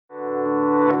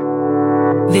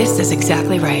This is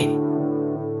exactly right.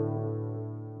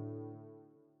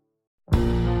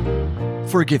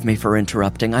 Forgive me for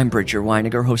interrupting. I'm Bridger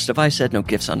Weiniger, host of I Said No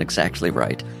Gifts on Exactly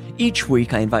Right. Each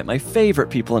week, I invite my favorite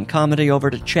people in comedy over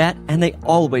to chat, and they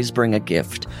always bring a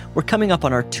gift. We're coming up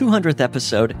on our 200th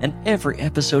episode, and every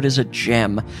episode is a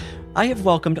gem. I have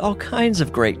welcomed all kinds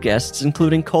of great guests,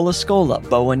 including Cola Scola,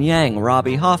 Bowen Yang,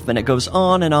 Robbie Hoffman. It goes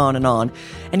on and on and on.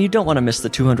 And you don't want to miss the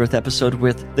 200th episode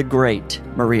with the great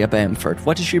Maria Bamford.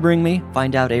 What does she bring me?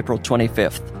 Find out April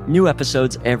 25th. New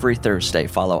episodes every Thursday.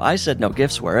 Follow I Said No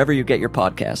Gifts wherever you get your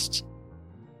podcasts.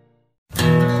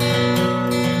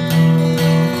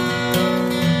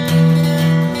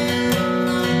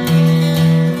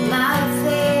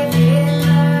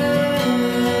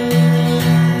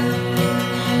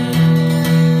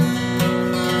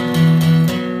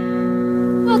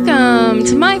 Welcome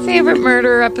to my favorite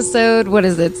murder episode. What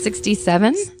is it,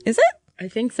 67? Is it? I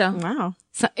think so. Wow.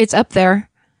 So it's up there.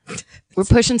 We're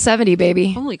pushing 70,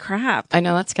 baby. Holy crap. I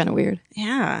know, that's kind of weird.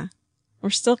 Yeah. We're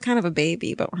still kind of a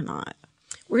baby, but we're not.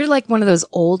 We're like one of those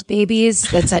old babies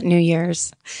that's at New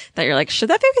Year's. That you're like, should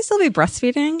that baby still be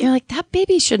breastfeeding? You're like, that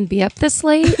baby shouldn't be up this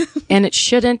late, and it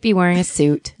shouldn't be wearing a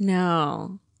suit.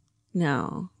 No.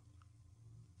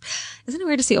 Isn't it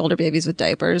weird to see older babies with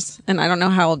diapers? And I don't know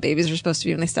how old babies are supposed to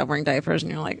be when they stop wearing diapers.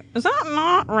 And you're like, is that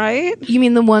not right? You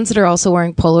mean the ones that are also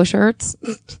wearing polo shirts?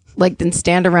 Like, then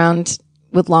stand around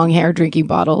with long hair drinking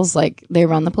bottles like they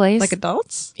run the place? Like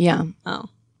adults? Yeah. Oh,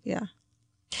 yeah.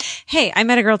 Hey, I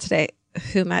met a girl today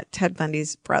who met Ted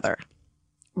Bundy's brother.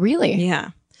 Really?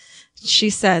 Yeah.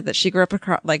 She said that she grew up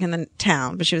like in the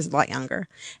town, but she was a lot younger.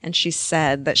 And she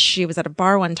said that she was at a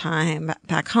bar one time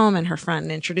back home and her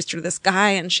friend introduced her to this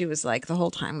guy. And she was like, the whole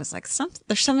time was like,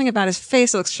 there's something about his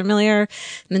face that looks familiar. And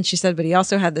then she said, but he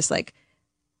also had this like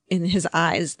in his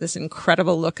eyes, this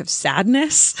incredible look of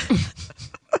sadness.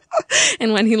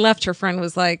 And when he left, her friend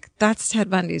was like, that's Ted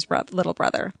Bundy's little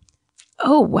brother.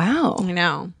 Oh, wow. I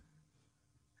know.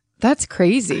 That's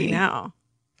crazy. I know.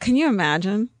 Can you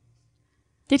imagine?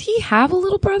 Did he have a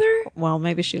little brother? Well,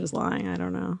 maybe she was lying. I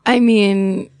don't know. I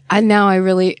mean, I'm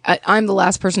the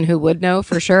last person who would know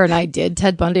for sure. And I did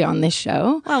Ted Bundy on this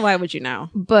show. Well, why would you know?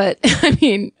 But I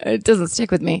mean, it doesn't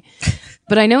stick with me.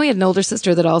 But I know he had an older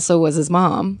sister that also was his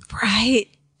mom. Right.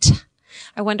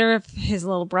 I wonder if his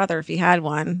little brother, if he had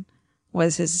one,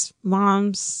 was his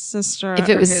mom's sister. If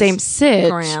it was same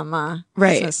Sid. Grandma.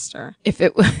 Right. Sister. If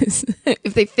it was,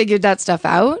 if they figured that stuff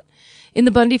out in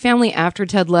the Bundy family after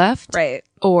Ted left. Right.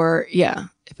 Or, yeah,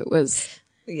 if it was.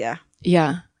 Yeah.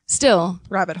 Yeah. Still.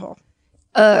 Rabbit hole.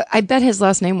 I bet his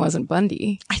last name wasn't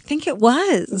Bundy. I think it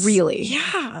was. Really?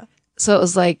 Yeah. So it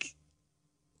was like,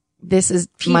 this is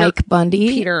Mike Bundy.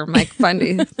 Peter, Mike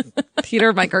Bundy.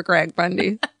 Peter, Mike, or Greg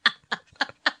Bundy.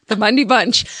 The Bundy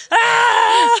Bunch.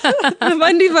 Ah! The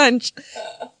Bundy Bunch.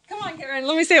 Come on, Karen.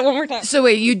 Let me say it one more time. So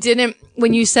wait,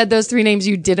 when you said those three names,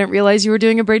 you didn't realize you were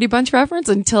doing a Brady Bunch reference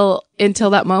until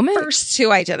that moment? First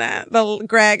two I didn't. The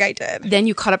Greg I did. Then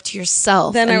you caught up to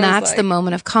yourself. Then and I was that's like, the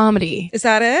moment of comedy. Is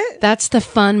that it? That's the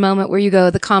fun moment where you go,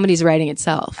 the comedy's writing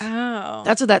itself. Oh.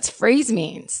 That's what that phrase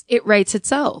means. It writes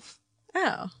itself.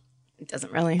 Oh. It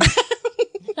doesn't really.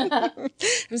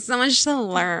 There's so much to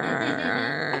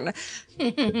learn.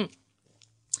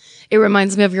 It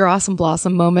reminds me of your Awesome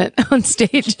Blossom moment on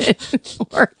stage at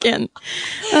Workin.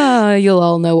 You'll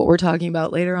all know what we're talking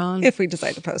about later on. If we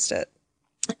decide to post it.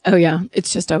 Oh, yeah.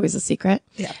 It's just always a secret.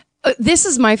 Yeah. This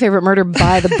is my favorite murder,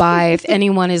 by the by, if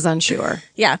anyone is unsure.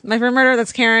 Yeah. My favorite murder.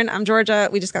 That's Karen. I'm Georgia.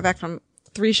 We just got back from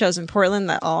 3 shows in Portland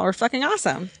that all are fucking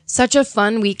awesome. Such a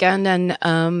fun weekend.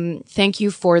 And thank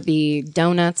you for the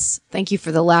donuts. Thank you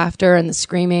for the laughter and the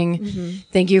screaming. Mm-hmm.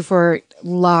 Thank you for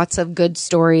lots of good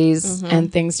stories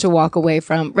and things to walk away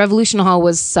from. Revolution Hall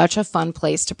was such a fun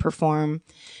place to perform.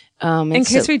 In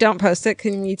case we don't post it,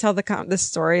 can you tell the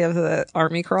story of the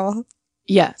army crawl?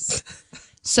 Yes.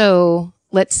 So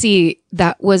let's see.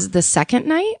 That was the second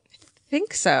night? I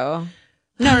think so.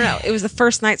 No. It was the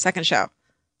first night, second show.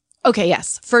 Okay,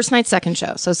 yes. First night, second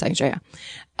show. So second show,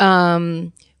 yeah.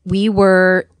 We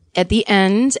were at the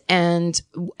end and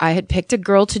I had picked a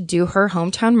girl to do her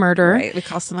hometown murder. Right. We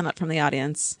called someone up from the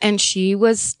audience. And she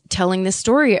was telling this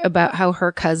story about how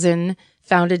her cousin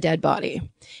found a dead body.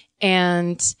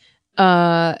 And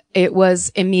it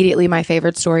was immediately my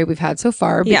favorite story we've had so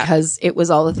far because it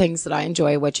was all the things that I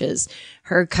enjoy, which is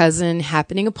her cousin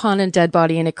happening upon a dead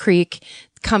body in a creek.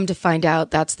 Come to find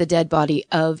out that's the dead body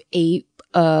of a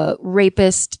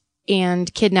rapist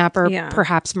and kidnapper,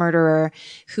 perhaps murderer,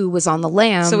 who was on the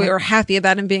lam. So we were happy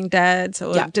about him being dead.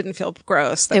 So it didn't feel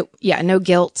gross. No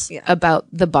guilt about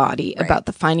the body, about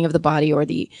the finding of the body or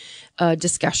the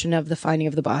discussion of the finding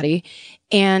of the body.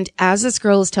 And as this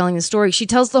girl is telling the story, she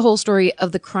tells the whole story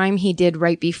of the crime he did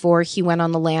right before he went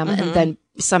on the lam and then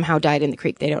somehow died in the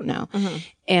creek. They don't know.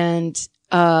 And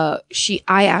I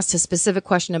asked a specific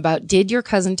question about, did your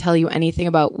cousin tell you anything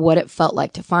about what it felt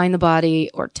like to find the body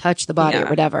or touch the body or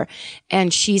whatever?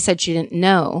 And she said she didn't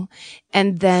know.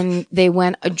 And then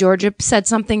Georgia said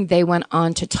something. They went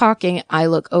on to talking. I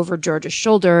look over Georgia's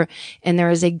shoulder and there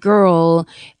is a girl,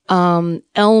 Elmer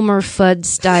Fudd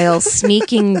style,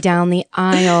 sneaking down the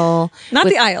aisle. Not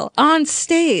the aisle, on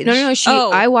stage. No.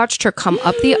 I watched her come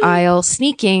up the aisle,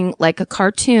 sneaking like a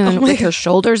cartoon with her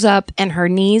shoulders up and her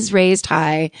knees raised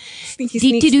high.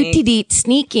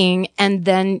 Sneaking. And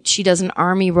then she does an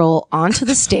army roll onto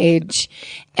the stage.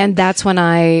 And that's when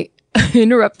I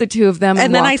interrupt the two of them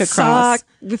and walk across.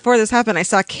 Before this happened, I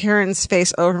saw Karen's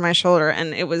face over my shoulder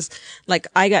and it was like,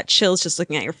 I got chills just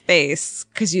looking at your face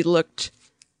because you looked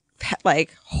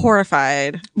like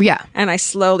horrified. Yeah. And I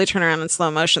slowly turn around in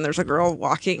slow motion. There's a girl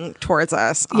walking towards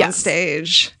us on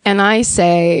stage. And I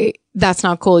say, that's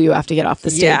not cool. You have to get off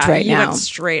the stage right now. You went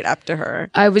straight up to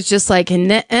her. I was just like,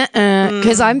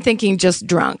 because I'm thinking just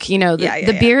drunk. You know,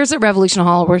 the beers at Revolution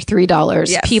Hall were $3.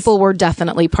 Yes. People were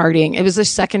definitely partying. It was their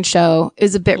second show. It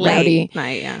was a bit rowdy.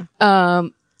 Night, yeah.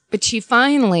 But she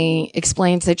finally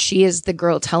explains that she is the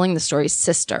girl telling the story's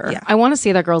sister. Yeah. I want to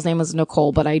say that girl's name was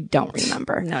Nicole, but I don't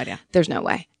remember. No idea. There's no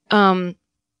way.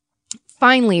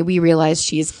 Finally, we realized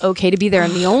she's okay to be there.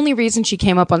 And the only reason she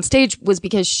came up on stage was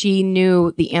because she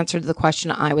knew the answer to the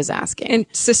question I was asking. In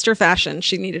sister fashion,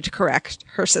 she needed to correct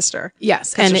her sister.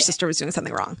 Yes. And her sister was doing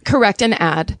something wrong. Correct and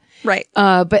add. Right.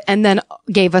 And then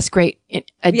gave us great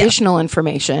additional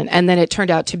information. And then it turned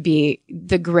out to be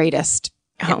the greatest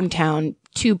hometown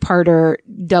two-parter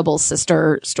double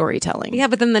sister storytelling. Yeah,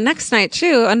 but then the next night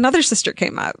too, another sister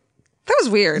came up. That was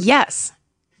weird. Yes.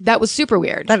 That was super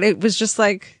weird. That it was just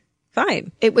like,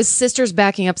 fine. It was sisters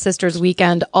backing up sisters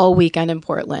weekend, all weekend in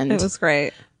Portland. It was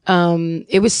great.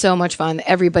 It was so much fun.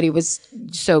 Everybody was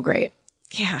so great.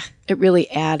 Yeah. It really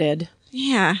added.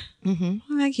 Yeah. Well,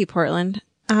 thank you, Portland.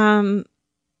 I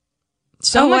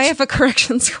have a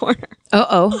corrections corner.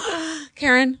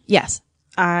 Karen. Yes.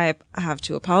 I have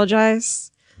to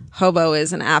apologize. Hobo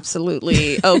is an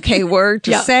absolutely okay word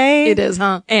to say. It is,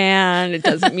 huh? And it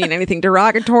doesn't mean anything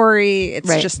derogatory. It's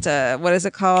just what is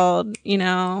it called? You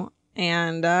know,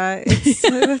 and it's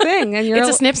the thing. And it's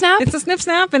a snip snap? It's a snip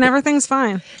snap and everything's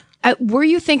fine. Were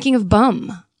you thinking of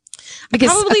bum? Because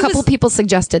a couple people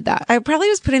suggested that. I probably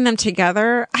was putting them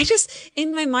together. I just,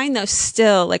 in my mind though,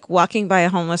 still like walking by a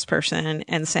homeless person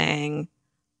and saying,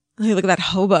 hey, look at that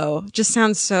hobo, just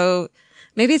sounds so...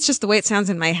 Maybe it's just the way it sounds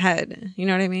in my head. You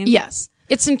know what I mean? Yes.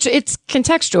 It's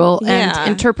contextual and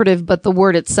interpretive, but the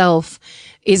word itself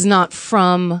is not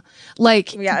from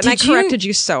like... Yeah, and I corrected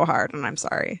you so hard, and I'm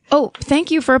sorry. Oh,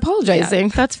 thank you for apologizing.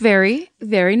 Yeah. That's very,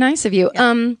 very nice of you.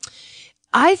 Yeah.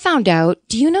 I found out,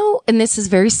 do you know, and this is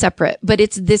very separate, but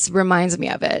this reminds me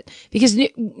of it because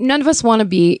none of us want to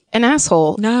be an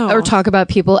asshole or talk about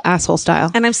people asshole style.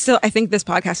 And I think this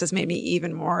podcast has made me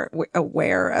even more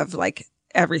aware of like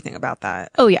everything about that.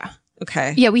 Oh yeah.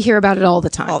 Okay. Yeah. We hear about it all the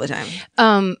time. All the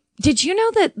time. Did you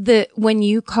know that when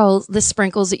you call the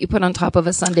sprinkles that you put on top of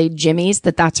a sundae Jimmy's,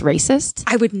 that's racist?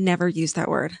 I would never use that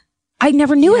word. I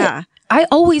never knew it. I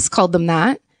always called them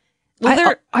that.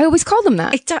 Well, I always called them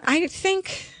that. I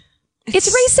think it's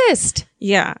racist.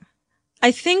 Yeah.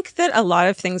 I think that a lot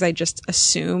of things I just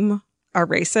assume are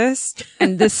racist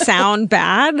and this sound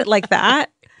bad like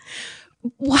that.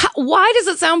 Why does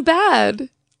it sound bad?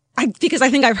 Because I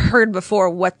think I've heard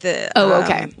before what the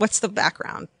what's the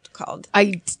background called?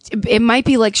 It might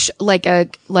be like a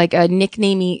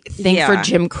nicknamey thing for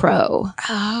Jim Crow.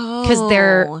 Oh, because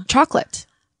they're chocolate.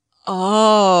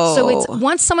 Oh, so it's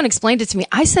once someone explained it to me,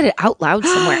 I said it out loud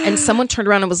somewhere, and someone turned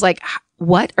around and was like,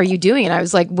 "What are you doing?" And I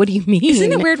was like, "What do you mean?"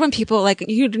 Isn't it weird when people like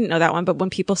you didn't know that one, but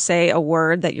when people say a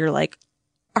word that you're like,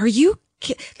 "Are you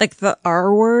like the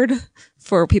R word?"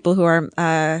 For people who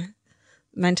are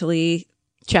mentally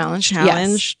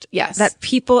challenged. Yes. That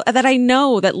people that I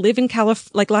know that live in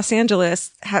like Los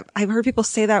Angeles I've heard people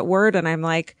say that word and I'm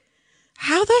like,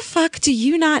 how the fuck do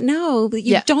you not know that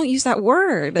you don't use that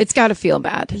word? It's got to feel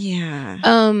bad. Yeah.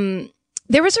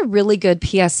 There was a really good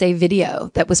PSA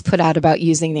video that was put out about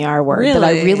using the R word that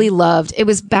I really loved. It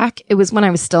was when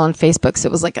I was still on Facebook. So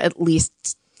it was like at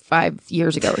least 5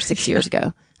 years ago or 6 years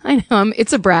ago. I know.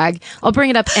 It's a brag. I'll bring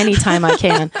it up anytime I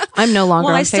can. I'm no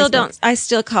longer on Facebook. I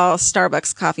still call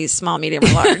Starbucks coffees small, medium,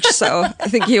 or large. So I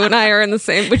think you and I are in the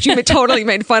same, but you totally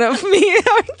made fun of me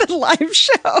on the live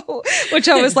show, which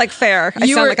I was like, fair. I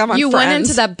sound like I'm on You Friends. went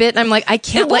into that bit and I'm like, I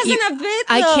can't let you. It wasn't a bit,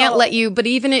 I can't though. let you, but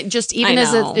even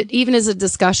as a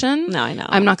discussion. No, I know.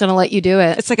 I'm not going to let you do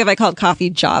it. It's like if I called coffee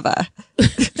Java.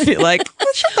 Be like,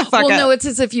 shut the fuck up. No, it's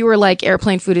as if you were like,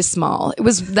 airplane food is small. It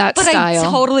was that But style.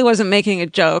 I totally wasn't making a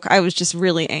joke. I was just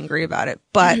really angry about it.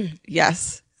 But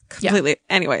yes, completely.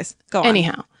 Yeah. Anyways, go on.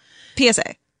 Anyhow.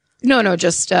 PSA. No,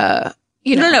 just, No.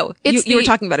 You were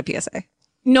talking about a PSA.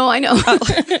 No, I know.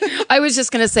 Oh. I was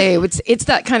just going to say it's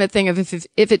that kind of thing of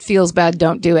if it feels bad,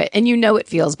 don't do it. And it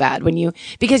feels bad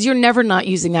because you're never not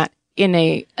using that in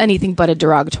anything but a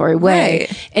derogatory way.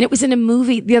 Right. And it was in a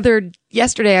movie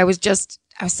yesterday. I was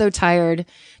so tired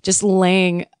just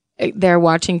laying there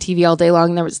watching TV all day long.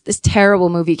 And there was this terrible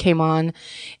movie came on.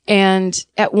 And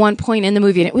at one point in the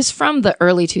movie, and it was from the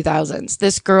early 2000s,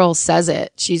 this girl says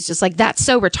it. She's just like, that's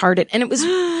so retarded. And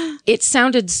it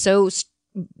sounded so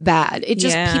bad. It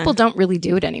just, people don't really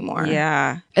do it anymore.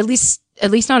 Yeah. At least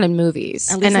not in movies.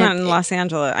 At least not in Los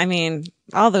Angeles. I mean,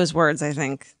 all those words, I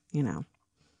think,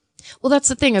 Well, that's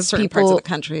the thing is certain parts of the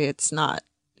country, it's not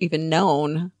even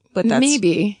known, but that's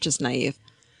maybe just naive.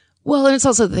 Well, and it's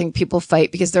also the thing people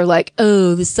fight because they're like,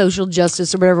 oh, the social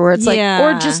justice or whatever, where it's like,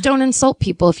 or just don't insult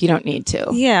people if you don't need to.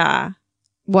 Yeah.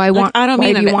 I don't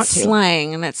mean it want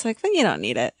slang. And it's like, then you don't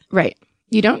need it. Right.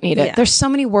 You don't need it. Yeah. There's so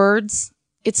many words.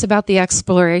 It's about the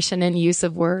exploration and use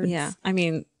of words. Yeah. I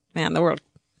mean, man, the world,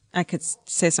 I could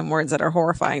say some words that are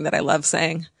horrifying that I love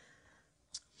saying.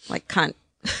 Like cunt.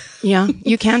 Yeah,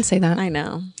 you can say that. I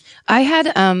know. I had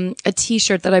a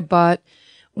t-shirt that I bought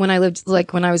when I was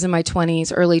in my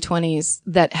 20s, early 20s,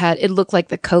 that it looked like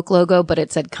the Coke logo, but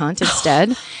it said cunt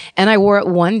instead. And I wore it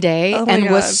one day and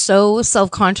was so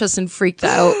self-conscious and freaked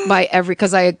out by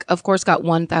because I, of course, got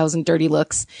 1,000 dirty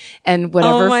looks and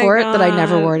whatever for it that I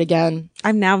never wore it again.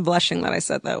 I'm now blushing that I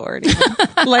said that word.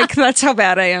 Like, that's how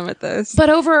bad I am at this. But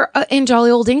over in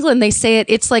jolly old England, they say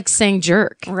it's like saying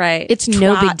jerk. Right. It's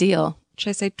no big deal. Should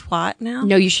I say twat now?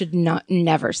 No, you should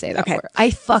never say that word.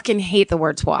 I fucking hate the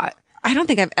word twat. I don't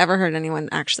think I've ever heard anyone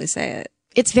actually say it.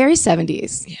 It's very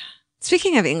 70s. Yeah.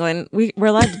 Speaking of England, we're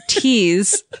allowed to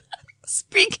tease.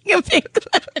 Speaking of England.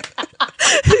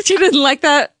 You didn't like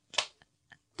that?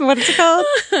 What is it called?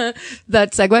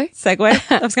 That segue?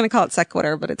 Segue? I was going to call it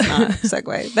sequitur, but it's not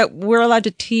segue. That we're allowed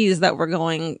to tease that we're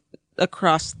going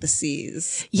across the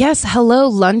seas. Yes. Hello,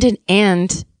 London.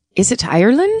 And is it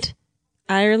Ireland?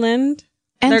 Ireland?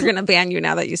 And they're going to ban you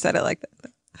now that you said it like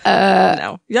that.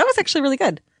 No. That was actually really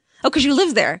good. Oh, because you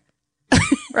live there.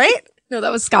 Right? No,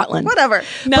 that was Scotland. Whatever.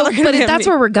 But that's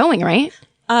where we're going, right?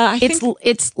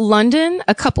 It's London.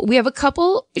 We have a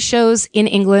couple shows in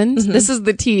England. Mm-hmm. This is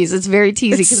the tease. It's very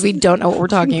teasy because we don't know what we're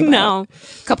talking about. No.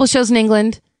 A couple shows in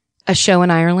England, a show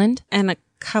in Ireland. And a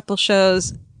couple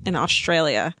shows in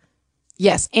Australia.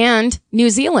 Yes. And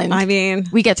New Zealand. I mean,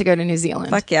 we get to go to New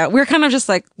Zealand. Fuck yeah. We're kind of just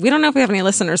like, we don't know if we have any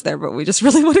listeners there, but we just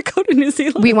really want to go to New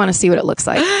Zealand. We want to see what it looks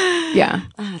like. Yeah.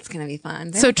 Oh, it's going to be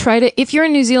fun. So if you're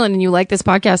in New Zealand and you like this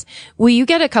podcast, will you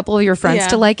get a couple of your friends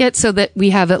to like it so that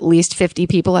we have at least 50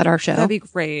 people at our show? That'd be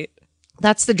great.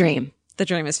 That's the dream. The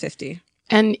dream is 50.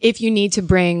 And if you need to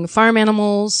bring farm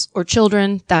animals or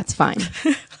children, that's fine.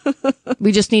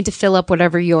 We just need to fill up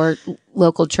whatever your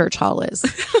local church hall is.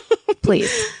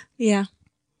 Please. Yeah.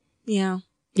 Yeah.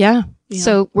 Yeah.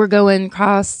 So we're going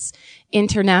cross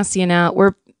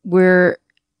international. We're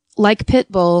like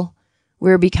Pitbull.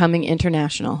 We're becoming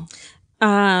international.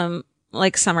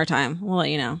 Like summertime. We'll let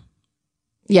you know.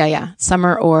 Yeah.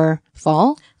 Summer or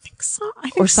fall? I think so. I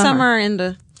think summer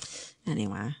into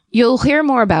anyway. You'll hear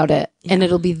more about it and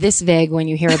it'll be this vague when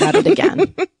you hear about it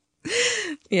again.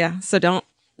 Yeah. So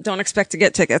don't expect to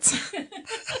get tickets.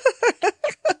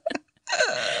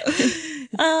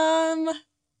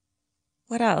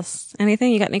 What else?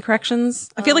 Anything? You got any corrections?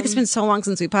 I feel like it's been so long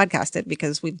since we podcasted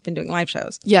because we've been doing live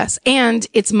shows. Yes. And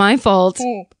it's my fault.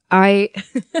 I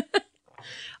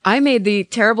made the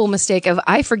terrible mistake of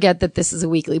I forget that this is a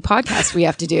weekly podcast we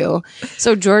have to do.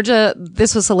 So Georgia,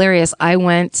 this was hilarious. I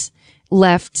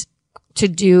left to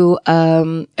do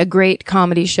a great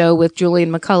comedy show with Julian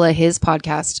McCullough, his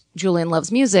podcast, Julian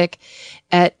Loves Music,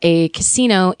 at a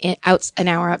casino an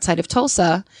hour outside of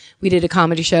Tulsa. We did a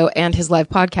comedy show and his live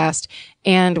podcast.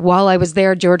 And while I was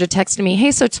there, Georgia texted me,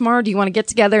 hey, so tomorrow, do you want to get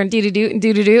together and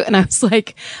do? And I was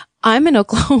like, I'm in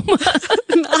Oklahoma.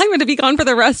 I'm going to be gone for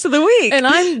the rest of the week. And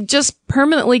I'm just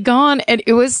permanently gone. And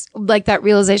it was like that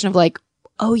realization of like,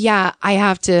 oh yeah,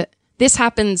 this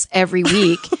happens every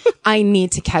week. I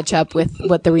need to catch up with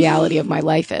what the reality of my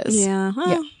life is. Yeah.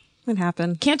 Well, it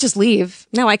happened. Can't just leave.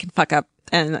 No, I can fuck up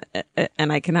and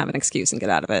I can have an excuse and get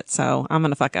out of it. So I'm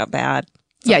going to fuck up bad.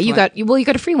 Yeah, you got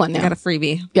a free one now. I got a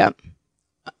freebie. Yeah.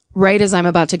 Right as I'm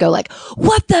about to go like,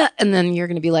 what the? And then you're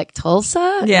going to be like,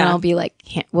 Tulsa? Yeah. And I'll be like,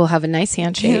 we'll have a nice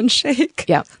handshake. Handshake.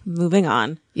 Yeah. Moving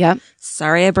on. Yeah.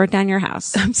 Sorry I burnt down your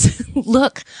house.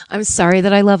 Look, I'm sorry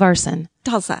that I love arson.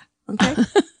 Tulsa. Okay.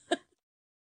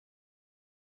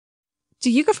 Do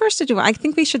you go first or do I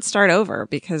think we should start over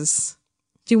because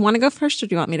do you want to go first or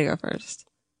do you want me to go first?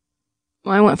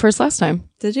 Well, I went first last time.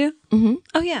 Did you? Mm-hmm.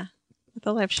 Oh, yeah. At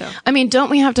the live show. I mean, don't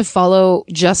we have to follow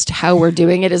just how we're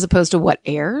doing it as opposed to what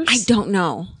airs? I don't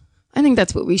know. I think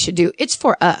that's what we should do. It's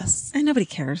for us. And nobody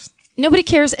cares. Nobody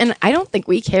cares, and I don't think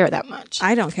we care that much.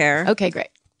 I don't care. Okay, great.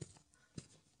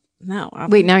 No.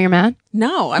 Wait, now you're mad?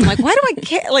 No. I'm like, why do I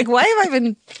care? Like, why have I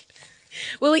been...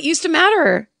 Well, it used to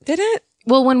matter. Did it?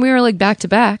 Well, when we were like back to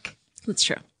back, That's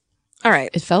true. All right.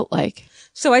 it felt like.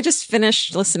 So I just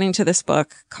finished listening to this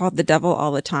book called The Devil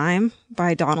All the Time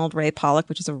by Donald Ray Pollock,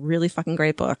 which is a really fucking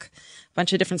great book. A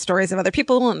bunch of different stories of other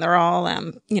people, and they're all,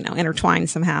 intertwined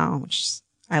somehow, which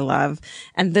I love.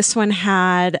 And this one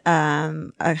had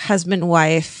a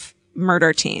husband-wife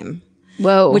murder team.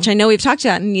 Whoa. Which I know we've talked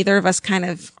about, and neither of us kind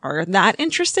of are that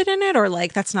interested in it, or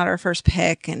like that's not our first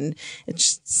pick, and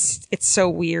it's so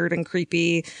weird and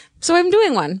creepy. So I'm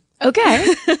doing one. Okay.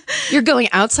 You're going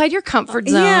outside your comfort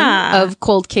zone Yeah. of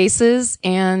cold cases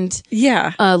and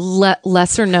Yeah.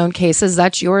 lesser known cases.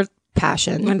 That's your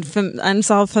passion. And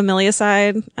unsolved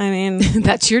familicide. I mean,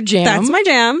 That's your jam. that's my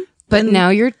jam. But now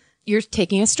you're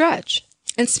taking a stretch.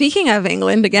 And speaking of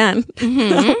England again,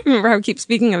 remember how I keep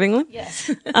speaking of England?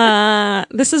 Yes.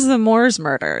 This is the Moors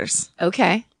murders.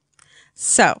 Okay.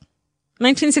 So,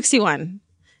 1961,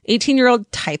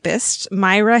 18-year-old typist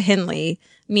Myra Hindley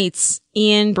meets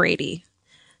Ian Brady.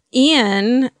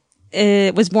 Ian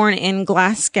was born in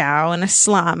Glasgow in a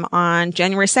slum on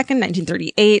January 2nd,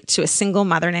 1938 to a single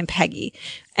mother named Peggy.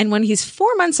 And when he's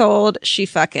 4 months old, she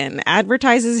fucking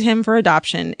advertises him for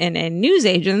adoption in a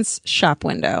newsagent's shop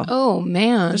window. Oh,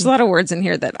 man. There's a lot of words in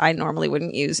here that I normally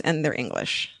wouldn't use, and they're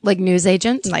English. Like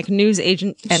newsagent? Like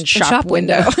newsagent and shop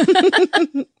window.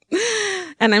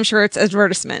 And I'm sure it's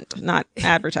advertisement, not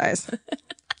advertise.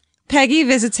 Peggy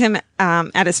visits him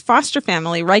at his foster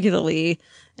family regularly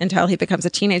until he becomes a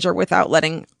teenager without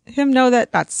letting him know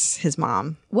that that's his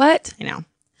mom. What?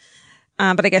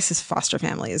 But I guess his foster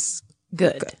family is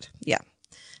Good. Yeah.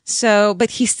 So,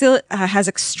 but he still has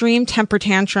extreme temper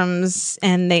tantrums,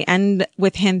 and they end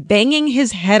with him banging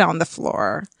his head on the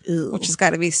floor, which has got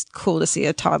to be cool to see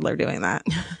a toddler doing that.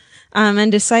 And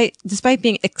despite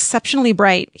being exceptionally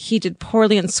bright, he did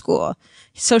poorly in school.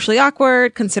 He's socially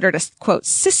awkward, considered a quote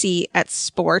sissy at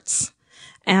sports,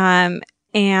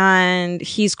 and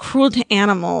he's cruel to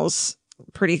animals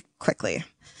pretty quickly.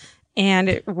 And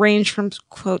it ranged from,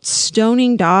 quote,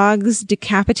 stoning dogs,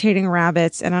 decapitating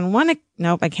rabbits, and on one,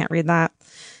 nope, I can't read that.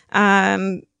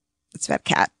 It's about a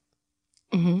cat.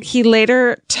 Mm-hmm. He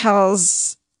later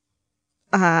tells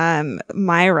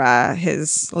Myra,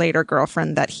 his later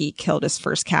girlfriend, that he killed his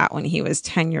first cat when he was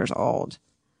 10 years old.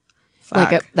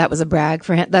 Fuck. That was a brag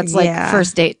for him. That's like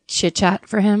first date chit chat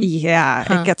for him.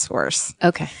 Yeah, It gets worse.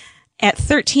 Okay. At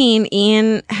 13,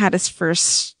 Ian had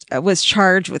his was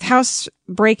charged with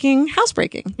housebreaking.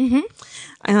 Mm-hmm.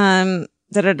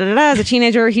 As a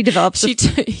teenager, he develops.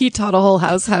 He taught a whole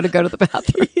house how to go to the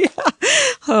bathroom. Yeah.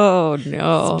 Oh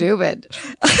no. Stupid.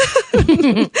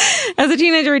 As a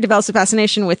teenager, he develops a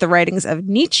fascination with the writings of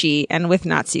Nietzsche and with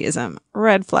Nazism.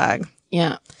 Red flag.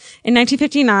 Yeah. In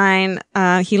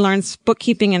 1959, he learns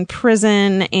bookkeeping in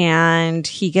prison, and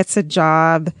he gets a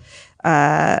job,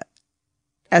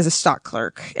 as a stock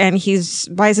clerk, and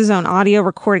buys his own audio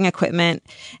recording equipment,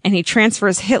 and he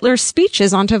transfers Hitler's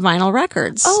speeches onto vinyl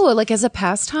records. Oh, like as a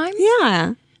pastime?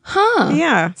 Yeah. Huh.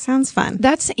 Yeah. Sounds fun.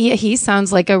 He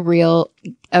sounds like a real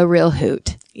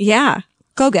hoot. Yeah.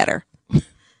 Go getter.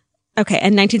 Okay.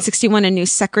 In 1961, a new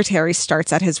secretary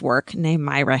starts at his work named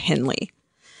Myra Hindley.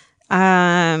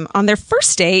 On their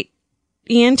first date,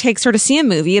 Ian takes her to see a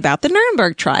movie about the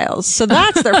Nuremberg trials. So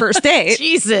that's their first date.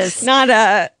 Jesus.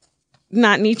 Not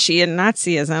Nietzsche and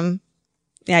Nazism.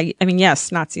 Yeah, I mean, yes,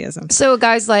 Nazism. So a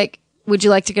guy's like, would you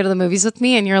like to go to the movies with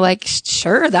me? And you're like,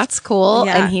 sure, that's cool.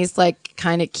 Yeah. And he's like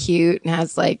kind of cute and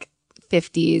has like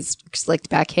 50s slicked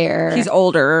back hair. He's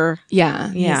older.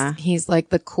 Yeah. Yeah. He's like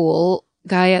the cool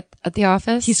guy at the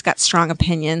office. He's got strong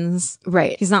opinions.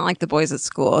 Right. He's not like the boys at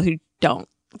school who don't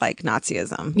like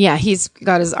Nazism. Yeah. He's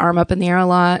got his arm up in the air a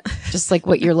lot, just like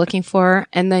what you're looking for.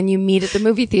 And then you meet at the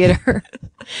movie theater.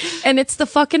 And it's the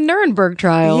fucking Nuremberg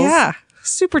trials. Yeah.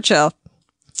 Super chill.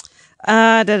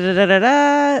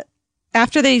 After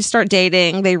they start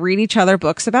dating, they read each other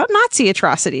books about Nazi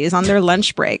atrocities on their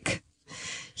lunch break.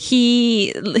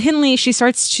 Hindley, she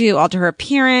starts to alter her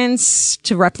appearance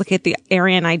to replicate the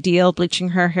Aryan ideal, bleaching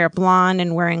her hair blonde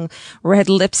and wearing red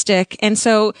lipstick. And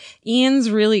so Ian's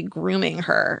really grooming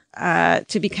her,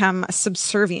 to become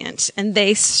subservient. And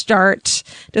they start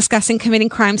discussing committing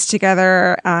crimes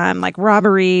together, like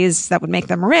robberies that would make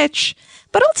them rich.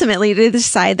 But ultimately they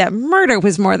decide that murder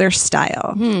was more their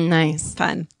style. Nice.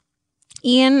 Fun.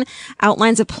 Ian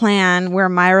outlines a plan where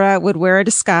Myra would wear a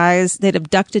disguise, they'd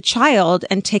abduct a child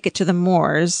and take it to the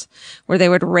moors, where they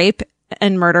would rape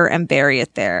and murder and bury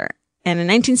it there. And in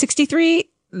 1963,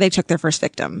 they took their first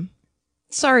victim.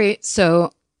 Sorry.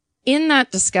 So in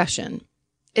that discussion,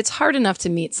 it's hard enough to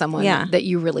meet someone that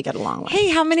you really get along with. Hey,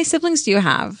 how many siblings do you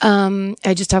have?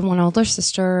 I just have one older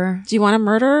sister. Do you want to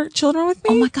murder children with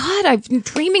me? Oh my God. I've been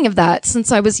dreaming of that since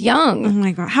I was young. Oh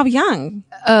my God. How young?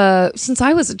 Since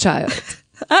I was a child.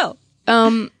 Oh.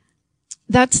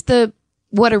 That's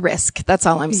what a risk. That's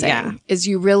all I'm saying. Yeah. Is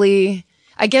you really,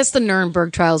 I guess the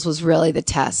Nuremberg trials was really the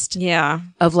test. Yeah.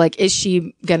 Of like, is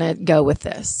she gonna go with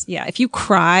this? Yeah. If you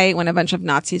cry when a bunch of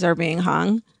Nazis are being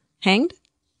hanged,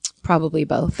 probably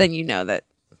both. Then you know that,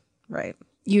 right.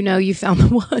 You know, you found the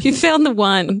one. You found the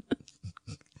one.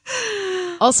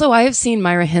 Also, I have seen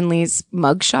Myra Hindley's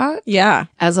mugshot. Yeah.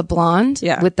 As a blonde.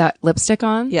 Yeah. With that lipstick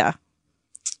on. Yeah.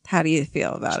 How do you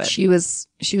feel about it? She was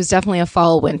definitely a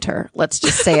fall winter. Let's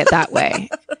just say it that way.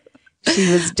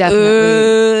 She was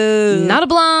definitely not a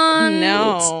blonde.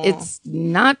 No. It's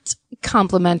not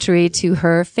complimentary to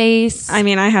her face. I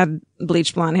mean, I had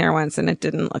bleached blonde hair once and it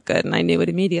didn't look good and I knew it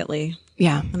immediately.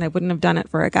 Yeah. And I wouldn't have done it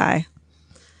for a guy.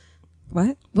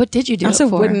 What? What did you do? I also it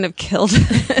for? wouldn't have killed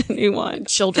anyone.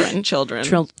 Children.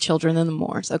 Children in the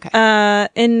moors. Okay.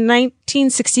 In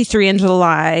 1963 in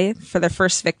July, for their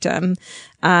first victim,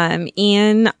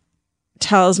 Ian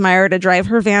tells Myra to drive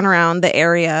her van around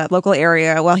the local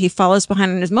area, while he follows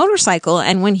behind on his motorcycle.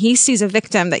 And when he sees a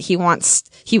victim that he wants,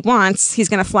 he's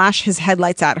going to flash his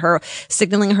headlights at her,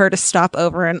 signaling her to stop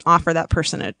over and offer that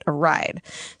person a ride.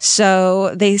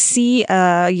 So they see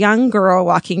a young girl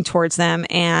walking towards them,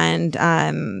 and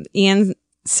Ian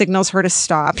signals her to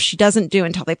stop. She doesn't do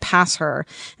until they pass her.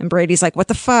 And Brady's like, what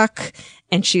the fuck?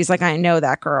 And she's like, I know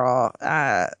that girl.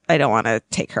 I don't want to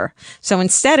take her. So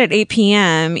instead at 8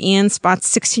 p.m., Ian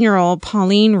spots 16-year-old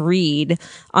Pauline Reed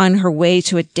on her way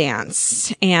to a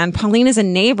dance. And Pauline is a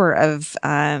neighbor of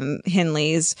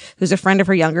Hindley's, who's a friend of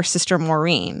her younger sister,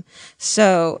 Maureen.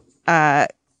 So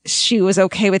she was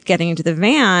okay with getting into the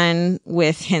van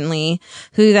with Hindley,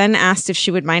 who then asked if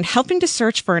she would mind helping to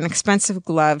search for an expensive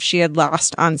glove she had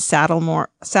lost on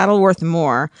Saddleworth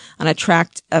Moor on a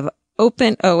tract of on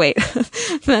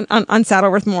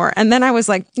Saddleworth Moor. And then I was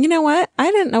like, you know what?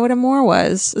 I didn't know what a moor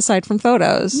was aside from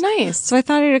photos. Nice. So I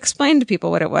thought I'd explain to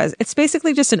people what it was. It's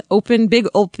basically just an big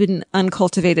open,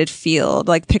 uncultivated field.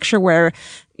 Like picture where,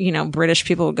 British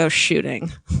people would go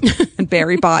shooting and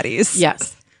bury bodies.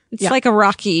 Yes. It's like a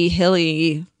rocky,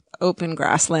 hilly, open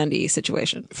grasslandy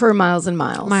situation. For miles and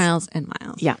miles. Miles and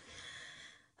miles. Yeah.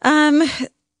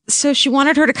 So she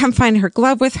wanted her to come find her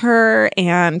glove with her,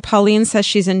 and Pauline says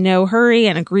she's in no hurry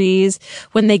and agrees.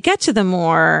 When they get to the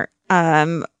moor,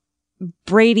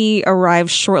 Brady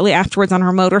arrives shortly afterwards on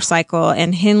her motorcycle,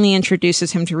 and Hindley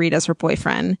introduces him to Reed as her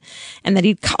boyfriend, and that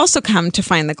he'd also come to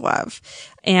find the glove.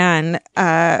 And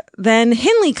then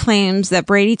Hindley claims that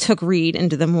Brady took Reed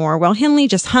into the moor while Hindley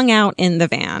just hung out in the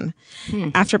van.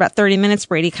 After about 30 minutes,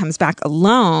 Brady comes back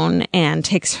alone and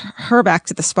takes her back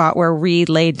to the spot where Reed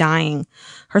lay dying.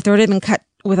 Her throat had been cut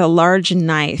with a large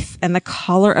knife, and the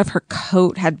collar of her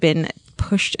coat had been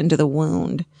pushed into the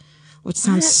wound, which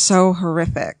sounds so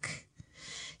horrific.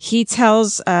 He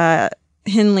tells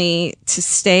Hindley to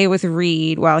stay with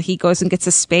Reed while he goes and gets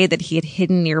a spade that he had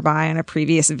hidden nearby on a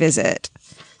previous visit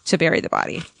to bury the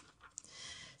body.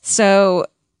 So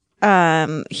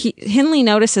Hindley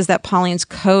notices that Pauline's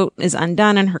coat is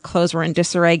undone and her clothes were in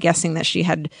disarray, guessing that she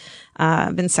had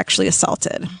been sexually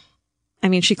assaulted. I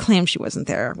mean, she claims she wasn't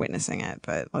there witnessing it,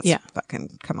 but let's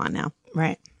fucking come on now.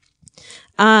 Right.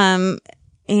 But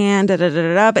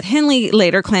Hindley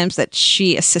later claims that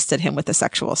she assisted him with the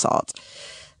sexual assault.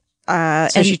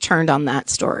 So she turned on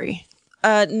that story.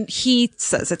 He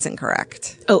says it's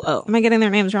incorrect. Oh. Am I getting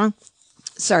their names wrong?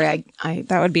 Sorry, I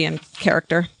that would be in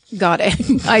character. Got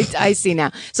it. I see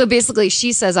now. So basically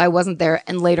she says I wasn't there,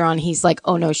 and later on he's like,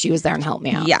 oh no, she was there and helped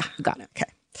me out. Yeah. Got it.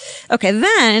 Okay.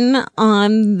 Then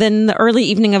the early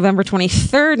evening of November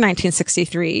 23rd,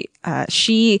 1963,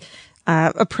 she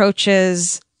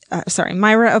approaches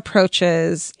Myra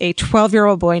approaches a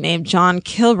 12-year-old boy named John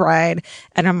Kilbride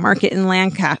at a market in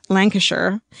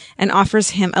Lancashire and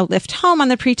offers him a lift home on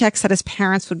the pretext that his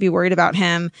parents would be worried about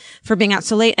him for being out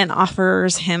so late, and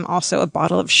offers him also a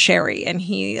bottle of sherry. And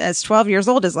he, as 12 years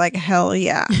old, is like, hell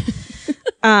yeah.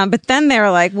 But then they're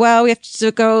like, well, we have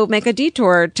to go make a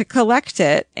detour to collect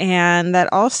it. And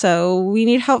that also we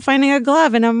need help finding a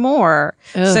glove in a moor.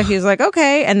 Ugh. So he's like,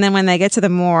 okay. And then when they get to the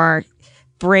moor,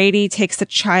 Brady takes the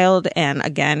child, and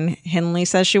again, Hindley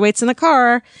says she waits in the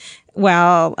car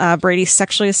while Brady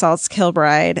sexually assaults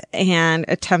Kilbride and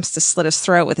attempts to slit his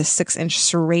throat with a 6-inch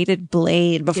serrated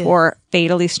blade before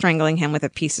fatally strangling him with a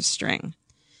piece of string.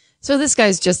 So this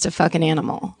guy's just a fucking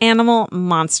animal. Animal,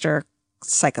 monster,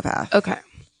 psychopath. Okay.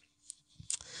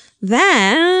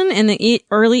 Then, in the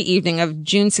early evening of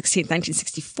June 16th,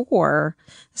 1964,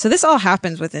 so this all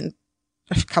happens within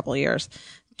a couple of years,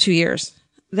 2 years.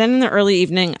 Then in the early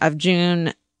evening of June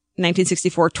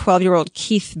 1964, 12-year-old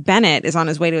Keith Bennett is on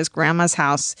his way to his grandma's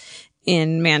house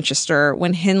in Manchester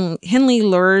when Hindley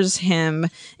lures him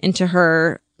into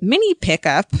her mini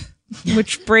pickup,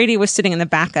 which Brady was sitting in the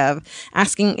back of,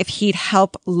 asking if he'd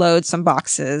help load some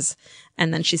boxes.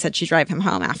 And then she said she'd drive him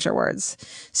home afterwards.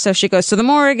 So she goes to the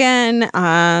moor again.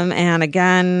 And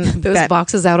again, those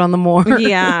boxes out on the moor.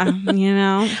 Yeah. You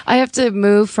know, I have to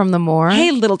move from the moor. Hey,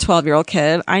 little 12-year-old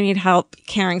kid, I need help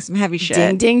carrying some heavy shit.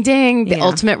 Ding, ding, ding. The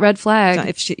ultimate red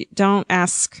flag. Don't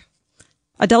ask,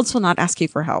 adults will not ask you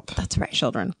for help. That's right.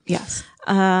 Children. Yes.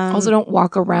 Also, don't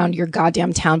walk around your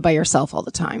goddamn town by yourself all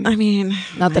the time. I mean,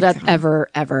 not that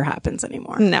ever happens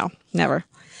anymore. No, never.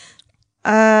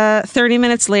 30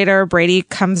 minutes later, Brady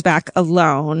comes back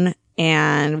alone.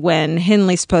 And when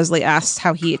Hindley supposedly asks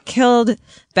how he had killed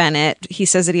Bennett, he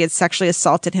says that he had sexually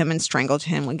assaulted him and strangled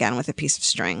him again with a piece of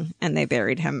string. And they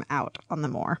buried him out on the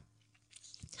moor.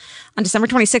 On December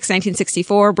 26,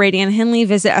 1964, Brady and Hindley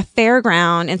visit a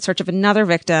fairground in search of another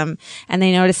victim, and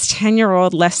they notice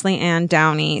 10-year-old Leslie Ann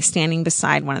Downey standing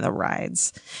beside one of the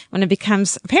rides. When it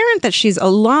becomes apparent that she's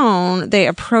alone, they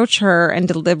approach her and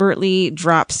deliberately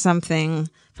drop something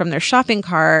from their shopping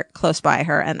cart close by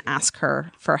her and ask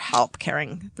her for help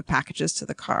carrying the packages to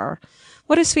the car.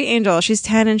 What a sweet angel. She's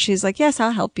 10 and she's like, yes,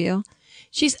 I'll help you.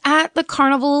 She's at the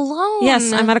carnival alone.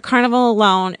 Yes, I'm at a carnival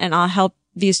alone and I'll help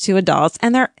these two adults.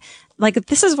 And they're like,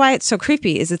 this is why it's so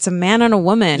creepy, is it's a man and a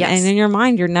woman. Yes. And in your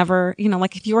mind, you're never, you know,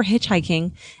 like if you were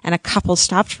hitchhiking and a couple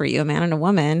stopped for you, a man and a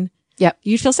woman, yep,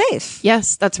 you'd feel safe.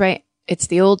 Yes, that's right. It's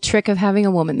the old trick of having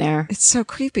a woman there. It's so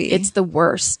creepy. It's the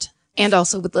worst. And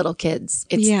also with little kids.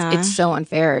 It's so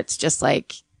unfair. It's just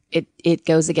like, it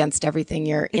goes against everything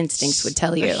your instincts would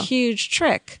tell you. A huge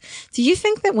trick. Do you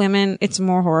think that it's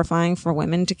more horrifying for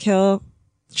women to kill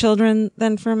children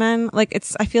than for men? Like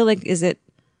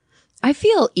I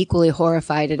feel equally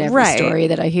horrified at every story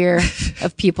that I hear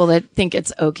of people that think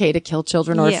it's okay to kill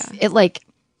children, or if it like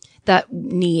that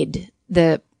need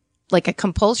like a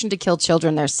compulsion to kill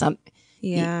children. There's some,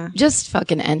 just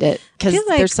fucking end it, because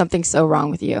there's something so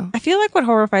wrong with you. I feel like what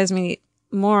horrifies me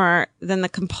more than the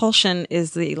compulsion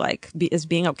is is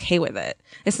being okay with it.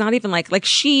 It's not even like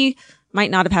she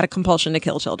might not have had a compulsion to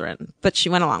kill children, but she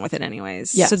went along with it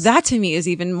anyways. Yes. So that to me is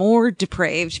even more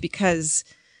depraved, because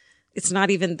it's not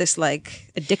even this like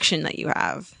addiction that you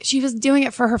have. She was doing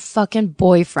it for her fucking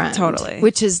boyfriend. Totally.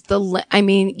 Which is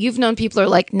you've known people who are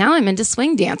like, now I'm into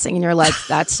swing dancing. And you're like,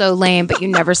 that's so lame, but you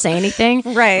never say anything.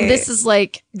 Right. This is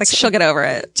like she'll get over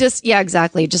it.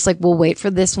 Exactly. Just like, we'll wait for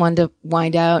this one to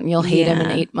wind out and you'll hate him in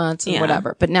 8 months and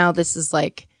whatever. But now this is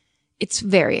like, it's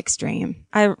very extreme.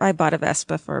 I bought a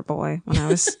Vespa for a boy when I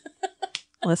was,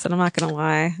 listen, I'm not going to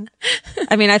lie.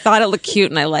 I mean, I thought it looked cute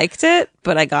and I liked it,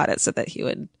 but I got it so that he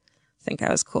would think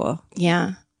I was cool.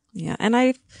 Yeah. Yeah. And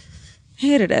I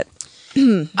hated it.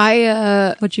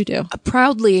 What'd you do?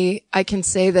 Proudly, I can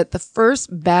say that the first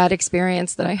bad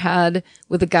experience that I had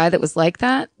with a guy that was like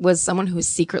that was someone who was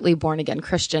secretly born again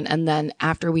Christian. And then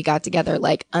after we got together,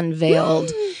 like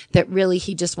unveiled that really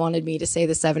he just wanted me to say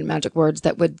the 7 magic words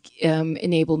that would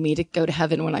enable me to go to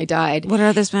heaven when I died. What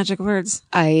are those magic words?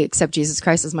 I accept Jesus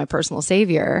Christ as my personal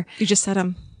savior. You just said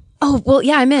them. Oh, well,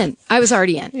 yeah, I'm in. I was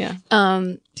already in. Yeah.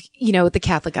 With the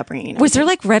Catholic upbringing. Was there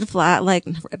like red flag,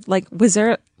 like was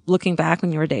there, looking back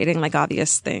when you were dating, like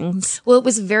obvious things? Well, it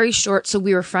was very short. So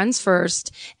we were friends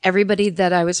first. Everybody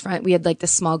that I was we had like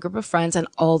this small group of friends and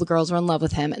all the girls were in love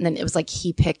with him. And then it was like,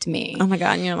 he picked me. Oh my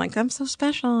God. And you're like, I'm so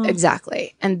special.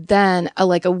 Exactly. And then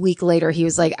like a week later, he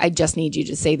was like, I just need you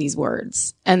to say these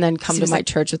words and then come to my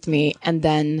church with me. And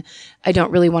then I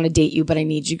don't really want to date you, but I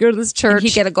need you to go to this church. Did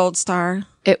he get a gold star?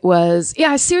 It was,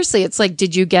 seriously. It's like,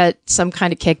 did you get some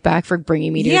kind of kickback for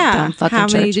bringing me to a dumb fucking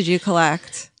church? How many did you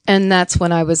collect? And that's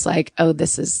when I was like, oh,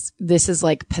 this is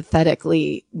like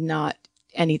pathetically not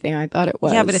anything I thought it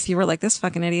was. Yeah, but if you were like this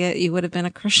fucking idiot, you would have been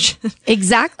a Christian.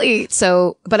 Exactly.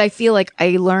 So, but I feel like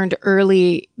I learned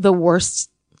early the worst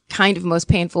kind of most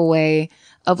painful way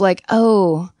of like,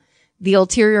 oh, the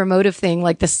ulterior motive thing,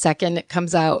 like the second it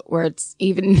comes out, where it's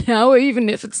even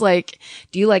if it's like,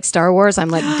 do you like Star Wars? I'm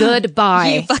like, goodbye.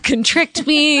 You fucking tricked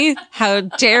me. How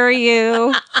dare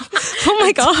you? Oh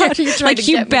my God.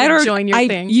 You better join your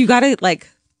thing. You gotta like,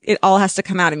 it all has to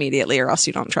come out immediately or else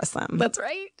you don't trust them. That's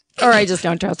right. Or I just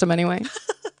don't trust him anyway.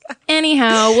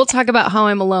 Anyhow, we'll talk about How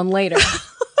I'm Alone later.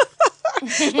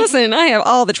 Listen, I have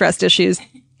all the trust issues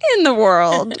in the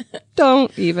world.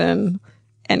 Don't even.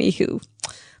 Anywho.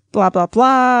 Blah, blah,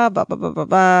 blah, blah, blah, blah, blah,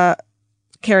 blah.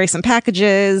 Carry some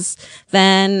packages.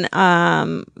 Then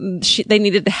they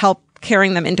needed help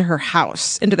carrying them into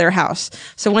their house.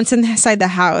 So once inside the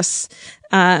house,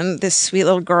 this sweet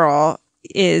little girl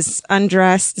is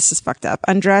undressed. This is fucked up.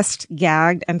 Undressed,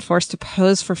 gagged, and forced to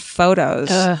pose for photos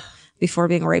before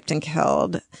being raped and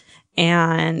killed.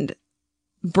 And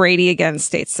Brady again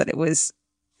states that it was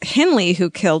Hindley who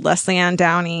killed Leslie Ann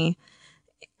Downey.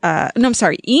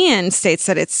 Ian states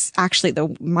that it's actually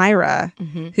the Myra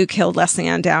who killed Leslie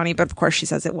Ann Downey, but of course she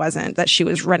says it wasn't, that she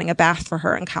was running a bath for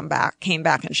her and came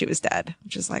back and she was dead,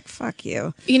 which is like, fuck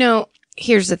you. You know,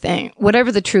 here's the thing.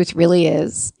 Whatever the truth really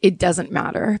is, it doesn't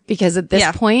matter, because at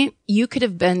this point, you could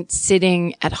have been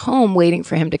sitting at home waiting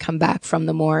for him to come back from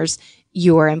the moors.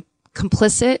 You are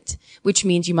complicit, which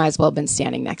means you might as well have been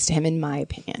standing next to him, in my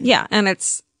opinion. Yeah. And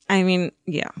I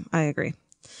agree.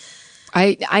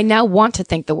 I now want to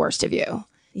think the worst of you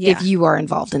if you are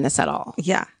involved in this at all.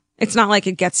 Yeah. It's not like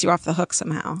it gets you off the hook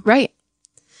somehow. Right.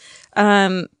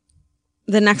 The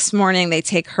next morning, they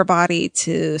take her body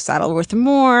to Saddleworth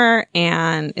Moor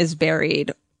and is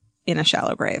buried in a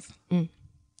shallow grave.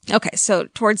 Okay, so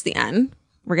towards the end,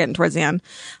 we're getting towards the end.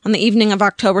 On the evening of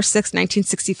October 6,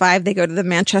 1965, they go to the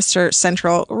Manchester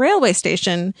Central Railway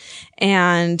Station,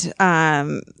 and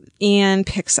Ian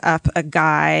picks up a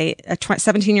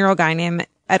 17-year-old guy named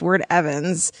Edward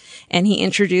Evans, and he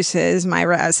introduces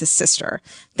Myra as his sister.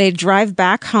 They drive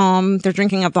back home. They're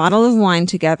drinking a bottle of wine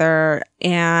together,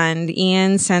 and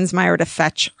Ian sends Myra to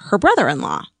fetch her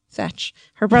brother-in-law.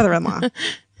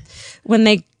 When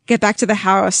they get back to the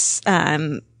house,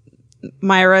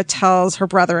 Myra tells her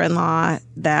brother-in-law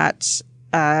that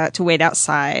to wait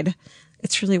outside.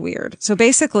 It's really weird. So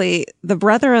basically, the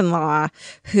brother-in-law,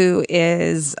 who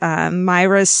is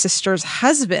Myra's sister's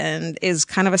husband, is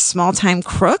kind of a small-time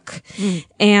crook.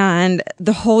 And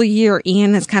the whole year,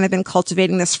 Ian has kind of been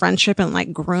cultivating this friendship and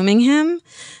like grooming him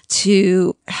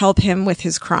to help him with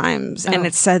his crimes. And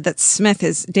it's said that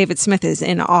David Smith is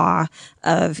in awe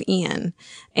of Ian.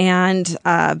 And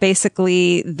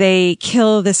basically, they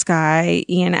kill this guy,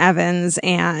 Ian Evans,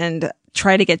 and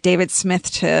try to get David Smith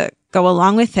to go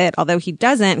along with it. Although he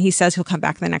doesn't, he says he'll come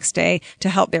back the next day to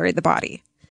help bury the body.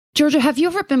 Georgia, have you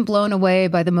ever been blown away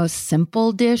by the most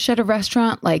simple dish at a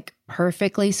restaurant, like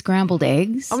perfectly scrambled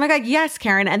eggs? Oh my God, yes,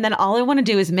 Karen. And then all I want to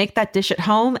do is make that dish at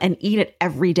home and eat it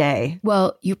every day.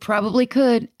 Well, you probably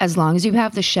could, as long as you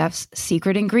have the chef's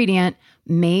secret ingredient,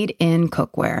 Made in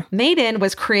Cookware. Made in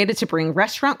was created to bring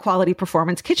restaurant quality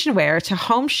performance kitchenware to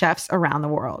home chefs around the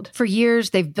world. For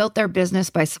years, they've built their business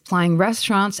by supplying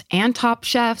restaurants and top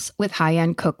chefs with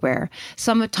high-end cookware.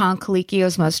 Some of Tom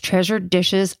Colicchio's most treasured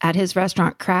dishes at his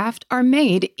restaurant Craft are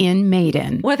made in Made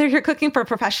in. Whether you're cooking for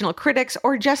professional critics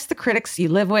or just the critics you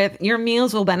live with, your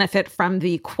meals will benefit from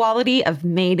the quality of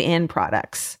Made in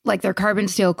products. Like their carbon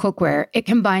steel cookware, it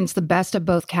combines the best of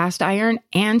both cast iron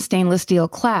and stainless steel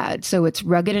clad, so it's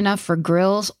rugged enough for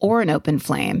grills or an open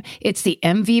flame. It's the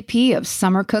MVP of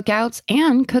summer cookouts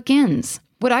and cook-ins.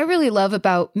 What I really love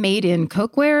about Made in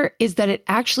Cookware is that it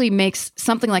actually makes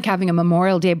something like having a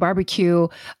Memorial Day barbecue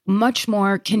much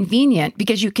more convenient,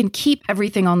 because you can keep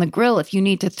everything on the grill. If you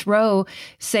need to throw,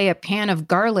 say, a pan of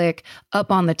garlic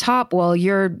up on the top while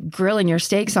you're grilling your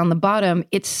steaks on the bottom,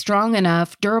 it's strong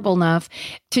enough, durable enough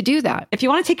to do that. If you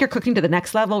want to take your cooking to the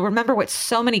next level, remember what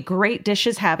so many great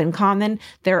dishes have in common.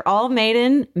 They're all made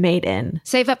in.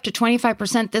 Save up to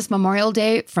 25% this Memorial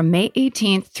Day from May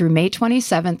 18th through May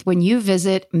 27th when you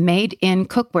visit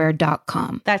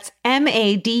madeincookware.com. That's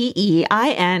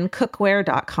MADEIN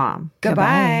cookware.com.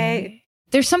 Goodbye.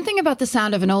 There's something about the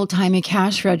sound of an old-timey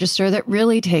cash register that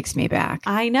really takes me back.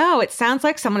 I know. It sounds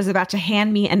like someone is about to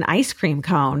hand me an ice cream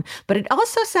cone, but it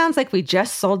also sounds like we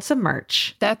just sold some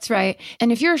merch. That's right.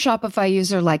 And if you're a Shopify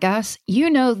user like us, you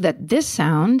know that this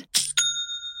sound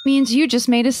means you just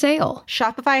made a sale.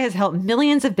 Shopify has helped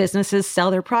millions of businesses sell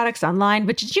their products online,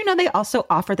 but did you know they also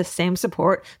offer the same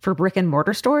support for brick and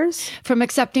mortar stores? From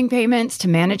accepting payments to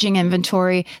managing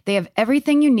inventory, they have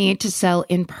everything you need to sell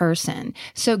in person.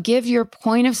 So give your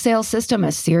point of sale system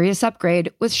a serious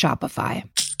upgrade with Shopify.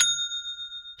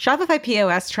 Shopify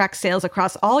POS tracks sales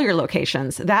across all your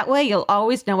locations. That way, you'll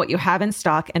always know what you have in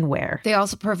stock and where. They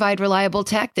also provide reliable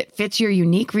tech that fits your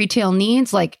unique retail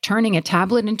needs, like turning a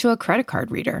tablet into a credit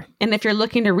card reader. And if you're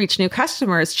looking to reach new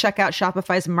customers, check out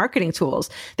Shopify's marketing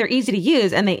tools. They're easy to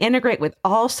use, and they integrate with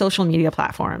all social media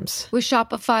platforms. With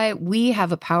Shopify, we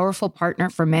have a powerful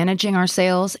partner for managing our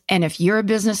sales. And if you're a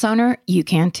business owner, you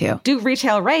can too. Do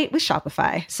retail right with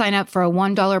Shopify. Sign up for a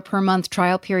 $1 per month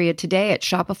trial period today at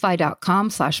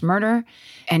shopify.com/murder.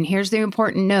 And here's the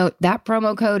important note, that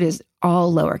promo code is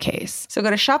all lowercase. So go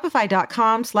to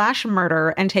shopify.com/murder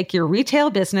and take your retail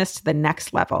business to the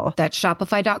next level. That's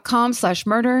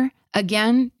shopify.com/murder.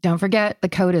 Again, don't forget, the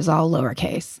code is all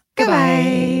lowercase.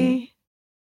 Goodbye.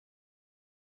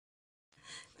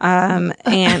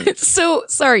 And So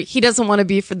sorry, he doesn't want to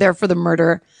be there for the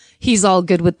murder. He's all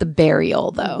good with the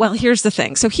burial, though. well, here's the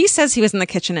thing. So he says he was in the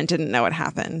kitchen and didn't know what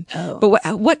happened. Oh.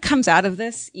 But what comes out of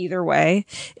this either way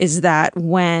is that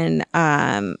when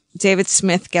David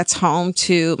Smith gets home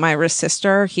to Myra's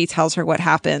sister, he tells her what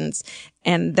happens,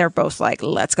 and they're both like,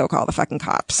 let's go call the fucking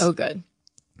cops. Oh, good.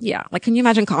 Yeah. Like, can you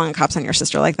imagine calling cops on your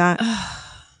sister like that?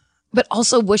 But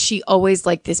also, was she always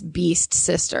like this beast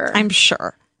sister? I'm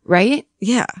sure. right?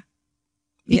 Yeah.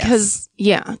 Because,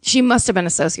 yeah, she must have been a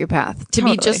sociopath to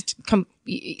be just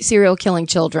serial killing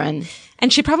children.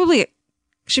 And she probably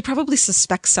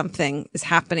suspects something is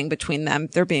happening between them.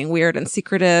 They're being weird and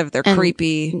secretive. They're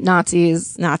creepy.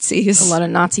 Nazis. A lot of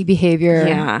Nazi behavior.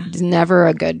 Yeah. It's never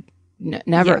a good,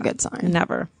 never a good sign.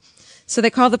 Never. So they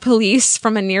call the police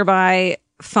from a nearby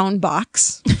phone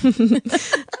box.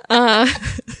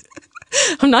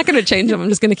 I'm not going to change them. I'm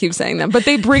just going to keep saying them. But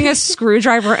they bring a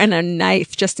screwdriver and a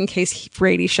knife just in case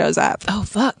Brady shows up. Oh,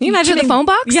 fuck. Can you imagine the phone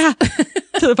box? Yeah.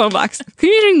 To the phone box. Can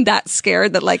you imagine that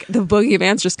scared that like the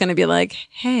boogeyman's just going to be like,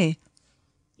 hey.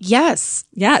 Yes.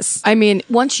 Yes. I mean,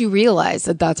 once you realize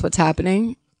that that's what's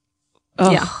happening.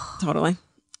 Oh. Yeah, totally.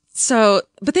 So,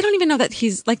 but they don't even know that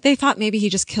he's like, they thought maybe he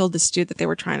just killed this dude that they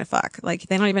were trying to fuck. Like,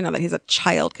 they don't even know that he's a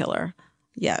child killer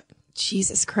yet.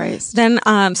 Jesus Christ. Then,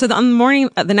 on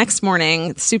the next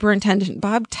morning, Superintendent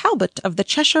Bob Talbot of the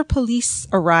Cheshire Police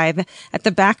arrive at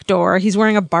the back door. He's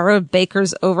wearing a borrowed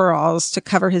baker's overalls to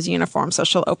cover his uniform, so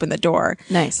she'll open the door.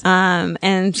 Nice.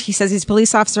 And he says his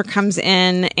police officer comes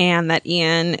in and that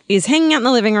Ian is hanging out in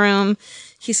the living room.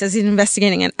 He says he's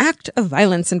investigating an act of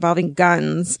violence involving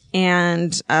guns.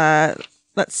 And,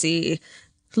 let's see,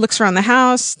 looks around the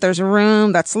house. There's a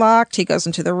room that's locked. He goes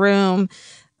into the room.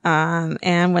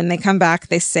 And when they come back,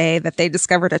 they say that they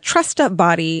discovered a trussed up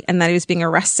body and that he was being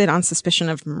arrested on suspicion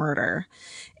of murder.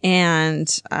 And,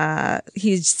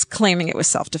 he's claiming it was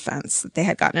self-defense, that they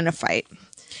had gotten in a fight.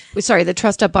 Sorry, the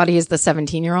trussed up body is the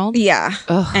 17-year-old? Yeah.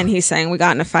 Ugh. And he's saying we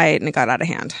got in a fight and it got out of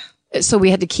hand. So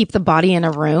we had to keep the body in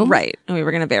a room? Right. And we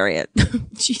were going to bury it.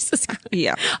 Jesus Christ.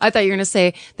 Yeah. I thought you were going to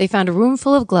say they found a room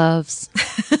full of gloves.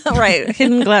 Right.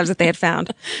 Hidden gloves that they had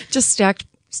found. Just stacked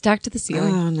to the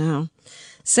ceiling. Oh, no.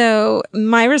 So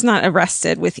Myra's not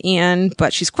arrested with Ian,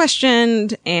 but she's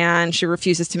questioned and she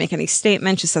refuses to make any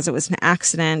statement. She says it was an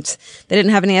accident. They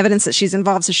didn't have any evidence that she's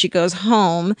involved, so she goes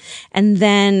home. And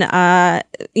then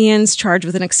Ian's charged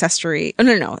with an accessory. Oh,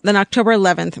 no. Then October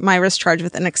 11th, Myra's charged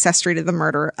with an accessory to the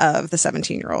murder of the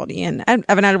 17-year-old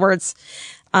Evan Edwards.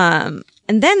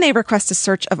 And then they request a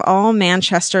search of all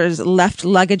Manchester's left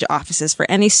luggage offices for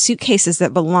any suitcases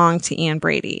that belong to Ian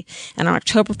Brady. And on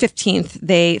October 15th,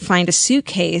 they find a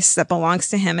suitcase that belongs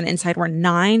to him, and inside were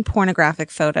 9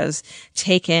 pornographic photos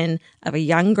taken of a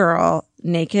young girl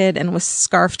naked and with a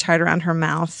scarf tied around her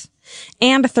mouth,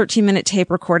 and a 13-minute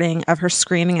tape recording of her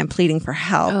screaming and pleading for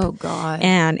help. Oh, God.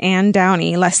 And Ann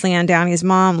Downey, Leslie Ann Downey's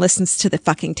mom, listens to the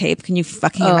fucking tape. Can you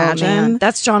fucking imagine? Man.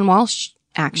 That's John Walsh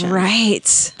action.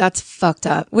 Right. That's fucked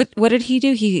up. What did he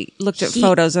do? He looked at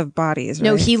photos of bodies, right?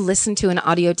 No, he listened to an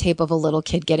audio tape of a little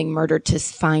kid getting murdered to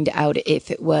find out if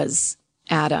it was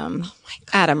Adam. Oh my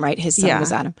God. Adam, right? His son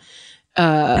was Adam.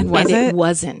 And it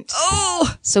wasn't.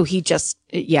 Oh! So he just,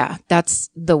 that's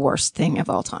the worst thing of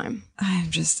all time.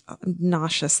 I'm just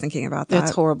nauseous thinking about that.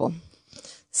 That's horrible.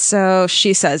 So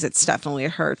she says it's definitely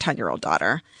her 10-year-old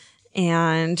daughter.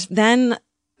 And then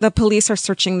the police are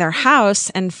searching their house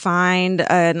and find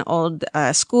an old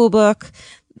school book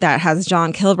that has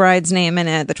John Kilbride's name in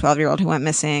it, the 12-year-old who went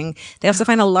missing. They also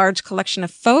find a large collection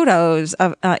of photos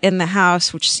of in the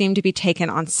house, which seem to be taken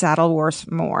on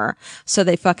Saddleworth Moor. So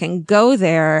they fucking go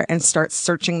there and start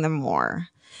searching the moor.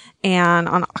 And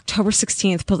on October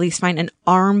 16th, police find an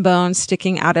arm bone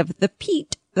sticking out of the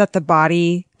peat that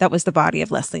was the body of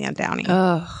Leslie Ann Downey.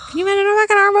 Oh. Can you imagine a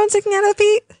fucking arm bone sticking out of the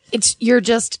peat?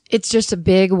 It's just a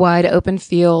big, wide open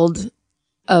field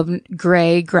of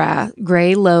gray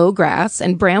low grass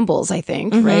and brambles, I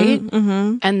think, right?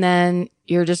 Mm-hmm. And then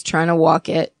you're just trying to walk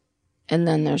it, and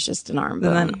then there's just an arm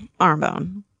bone. And then arm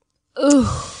bone. Ooh.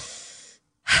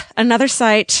 Another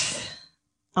site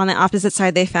on the opposite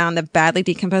side, they found the badly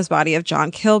decomposed body of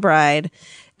John Kilbride,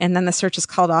 and then the search is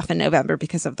called off in November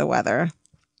because of the weather.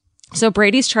 So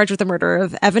Brady's charged with the murder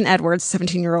of Evan Edwards,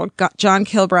 17-year-old, John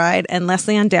Kilbride, and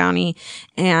Leslie Ann Downey,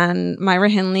 and Myra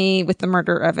Hindley with the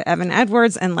murder of Evan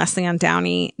Edwards and Leslie Ann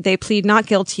Downey. They plead not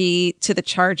guilty to the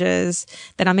charges.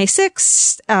 Then on May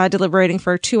 6th, deliberating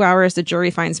for 2 hours, the jury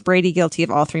finds Brady guilty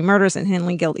of all 3 murders and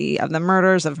Hindley guilty of the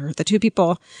murders of the 2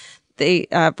 people.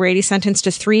 Brady sentenced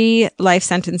to 3 life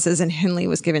sentences and Hindley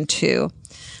was given 2.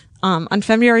 On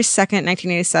February 2nd,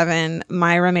 1987,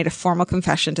 Myra made a formal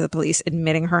confession to the police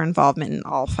admitting her involvement in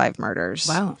all 5 murders.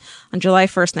 Wow. On July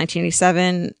 1st,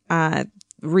 1987,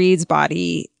 Reed's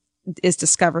body is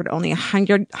discovered only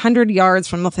 100 yards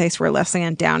from the place where Leslie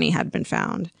Ann Downey had been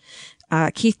found.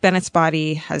 Keith Bennett's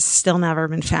body has still never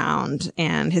been found,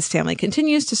 and his family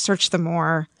continues to search the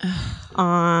moor.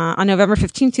 On November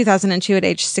 15, 2002, at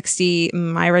age 60,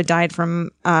 Myra died from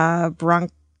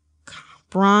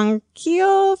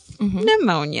bronchial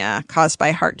pneumonia caused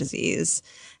by heart disease.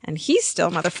 And he's still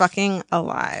motherfucking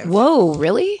alive. Whoa,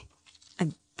 really?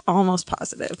 I'm almost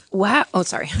positive. Wow. Oh,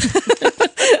 sorry.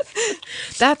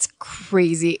 That's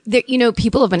crazy.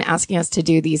 People have been asking us to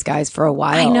do these guys for a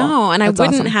while. I know. And That's I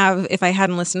wouldn't awesome. have if I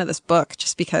hadn't listened to this book,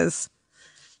 just because,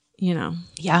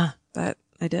 Yeah. but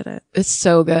I did it. It's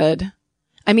so good.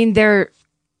 I mean, they're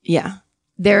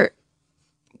like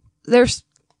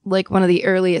one of the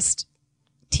earliest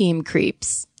team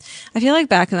creeps. I feel like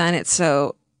back then it's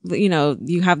so,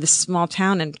 you have this small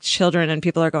town and children and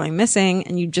people are going missing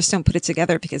and you just don't put it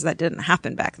together because that didn't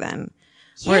happen back then.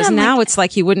 Whereas now it's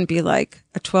like you wouldn't be like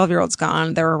a 12-year-old's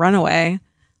gone, they're a runaway.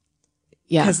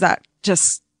 Yeah. Because that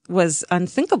just was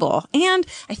unthinkable. And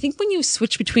I think when you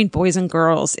switch between boys and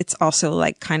girls, it's also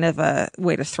like kind of a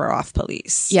way to throw off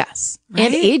police. Yes. Right?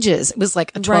 And ages. It was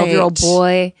like a 12-year-old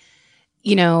boy, a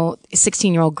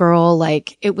 16-year-old girl.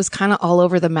 Like it was kind of all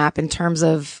over the map in terms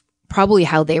of probably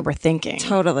how they were thinking.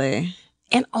 Totally.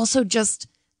 And also just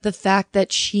the fact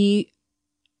that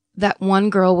that one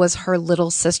girl was her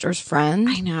little sister's friend.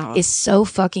 I know. Is so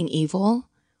fucking evil.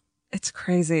 It's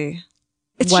crazy.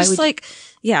 It's Why just would- like,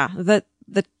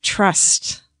 the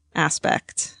trust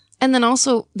aspect. And then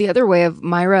also the other way of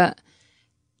Myra,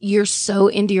 you're so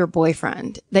into your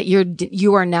boyfriend that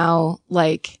you are now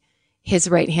like his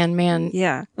right-hand man.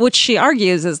 Yeah. Which she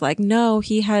argues is like, no,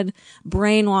 he had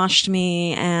brainwashed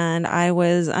me and I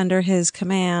was under his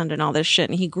command and all this shit.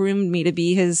 And he groomed me to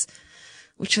be his,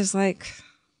 which is like,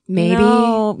 Maybe.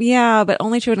 no, yeah, but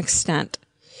only to an extent.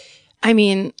 I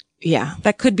mean, yeah.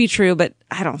 That could be true, but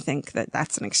I don't think that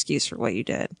that's an excuse for what you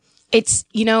did. It's,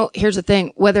 here's the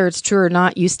thing. Whether it's true or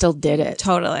not, you still did it.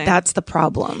 Totally. That's the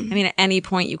problem. I mean, at any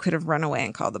point you could have run away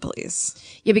and called the police.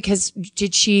 Yeah, because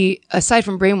did she, aside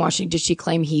from brainwashing, did she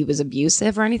claim he was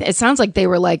abusive or anything? It sounds like they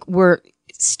were like, we're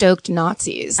stoked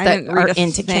Nazis that are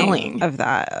into killing.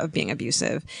 Of being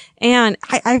abusive. And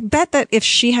I bet that if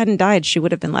she hadn't died, she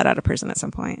would have been let out of prison at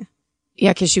some point.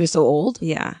 Yeah, because she was so old.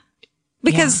 Yeah.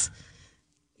 Because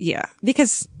I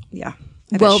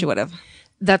bet Well, she would have.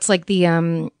 That's like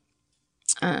the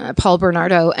Paul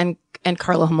Bernardo and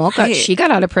Carla Homolka. Right. She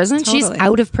got out of prison. She's Totally.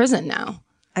 out of prison now.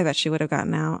 I bet she would have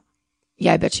gotten out.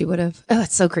 Yeah, I bet she would have. Oh,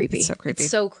 it's so creepy. It's so creepy.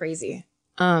 It's so crazy.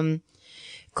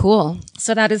 Cool.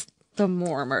 So that is the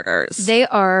Moore murders. They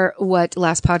are what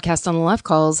Last Podcast on the Left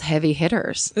calls heavy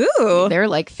hitters. Ooh. They're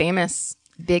like famous,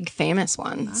 big famous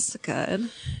ones. That's good.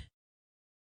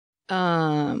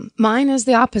 Mine is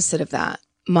the opposite of that.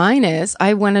 Mine is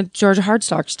I went a Georgia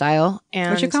Hardstock style.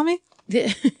 And What'd you call me?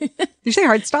 Did you say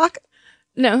hardstock?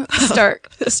 No,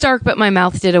 Stark, but my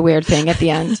mouth did a weird thing at the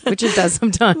end, which it does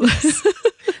sometimes.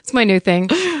 It's my new thing.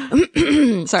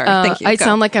 Sorry. Thank you. I Go.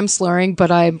 sound like I'm slurring, but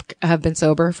I have been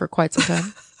sober for quite some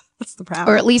time. That's the problem.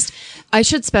 Or at least I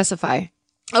should specify.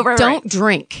 Oh, right, Don't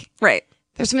drink. Right.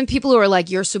 There's some people who are like,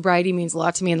 your sobriety means a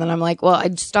lot to me. And then I'm like, well, I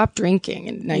stopped drinking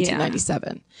in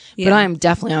 1997, but Yeah. I am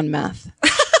definitely on meth.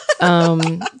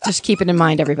 Just keep it in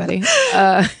mind, everybody.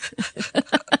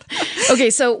 Okay,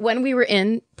 so when we were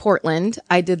in Portland,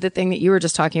 I did the thing that you were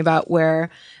just talking about where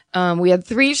we had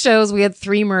 3 shows, we had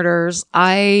 3 murders.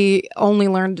 I only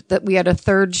learned that we had a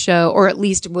third show, or at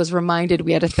least was reminded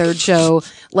we had a third show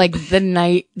like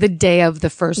the day of the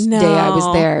first day I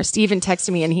was there. Steven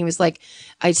texted me and he was like,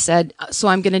 I said, so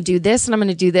I'm going to do this and I'm going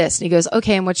to do this. And he goes,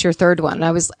 okay, and what's your third one?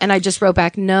 And I just wrote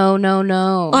back, no.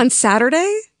 On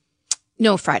Saturday?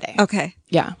 No, Friday. Okay.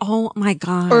 Yeah. Oh my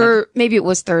God. Or maybe it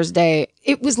was Thursday.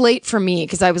 It was late for me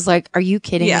because I was like, are you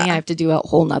kidding me? I have to do a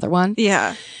whole nother one.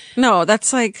 Yeah. No,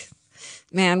 that's like,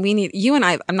 man, we need, you and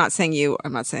I'm not saying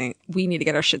we need to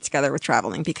get our shit together with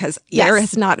traveling because there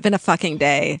has not been a fucking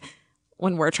day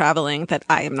when we're traveling that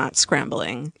I am not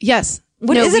scrambling. Yes.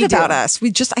 What is it about us?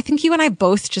 I think you and I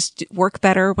both just work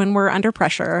better when we're under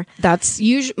pressure. That's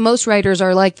usually, most writers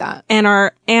are like that.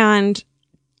 And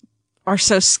are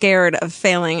so scared of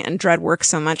failing and dread work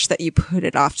so much that you put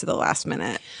it off to the last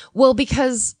minute. Well,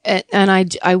 because, and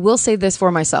I will say this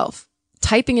for myself,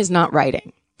 typing is not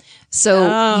writing.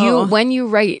 So when you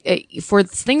write for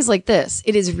things like this,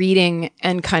 it is reading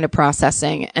and kind of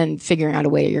processing and figuring out a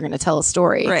way you're going to tell a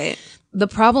story. Right. The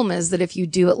problem is that if you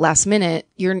do it last minute,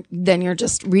 you're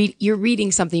just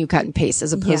reading something you cut and paste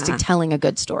as opposed to telling a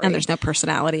good story. And there's no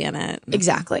personality in it.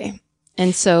 Exactly.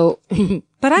 And so,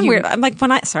 but I'm weird. I'm like,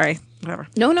 whatever.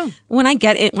 No. When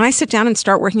I sit down and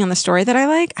start working on the story that I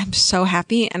like, I'm so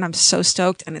happy and I'm so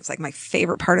stoked. And it's like my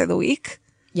favorite part of the week.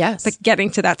 Yes. But getting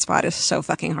to that spot is so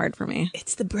fucking hard for me.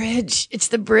 It's the bridge. It's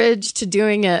the bridge to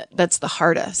doing it. That's the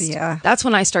hardest. Yeah. That's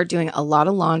when I start doing a lot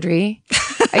of laundry.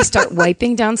 I start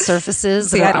wiping down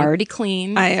surfaces that are already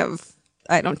clean. I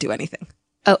don't do anything.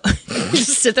 Oh, you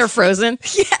just sit there frozen?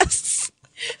 Yes.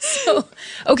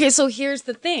 So here's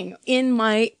the thing. In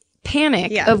my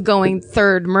panic of going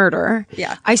third murder,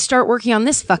 I start working on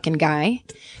this fucking guy,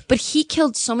 but he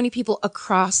killed so many people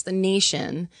across the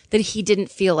nation that he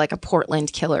didn't feel like a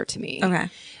Portland killer to me. Okay.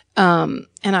 And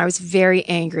I was very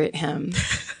angry at him.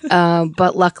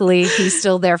 But luckily he's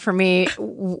still there for me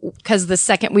because the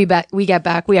second we get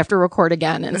back, we have to record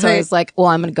again. And so I was like, well,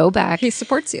 I'm going to go back. He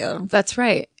supports you. That's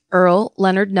right. Earl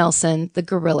Leonard Nelson, the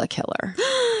gorilla killer.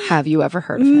 Have you ever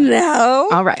heard of him? No.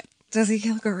 All right. Does he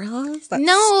kill gorillas? That's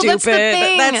no, stupid. that's the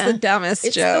thing. That's the dumbest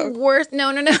joke. It's the worst.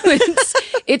 No.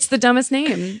 It's the dumbest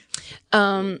name.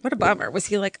 What a bummer. Was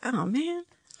he like, oh man?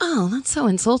 Oh, that's so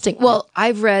insulting. Well,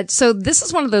 I've read, so this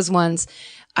is one of those ones.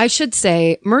 I should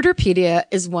say Murderpedia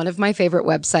is one of my favorite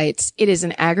websites. It is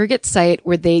an aggregate site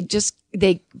where they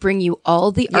bring you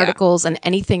all the articles and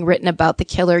anything written about the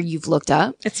killer you've looked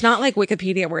up. It's not like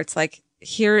Wikipedia where it's like,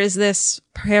 here is this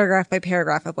paragraph by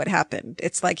paragraph of what happened.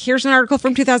 It's like, here's an article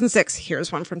from 2006.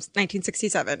 Here's one from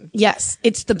 1967. Yes,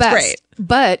 it's the best. Great.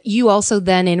 But you also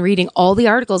then, in reading all the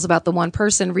articles about the one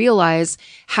person, realize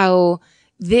how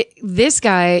this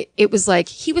guy, it was like,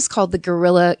 he was called the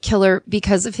gorilla killer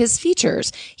because of his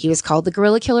features. He was called the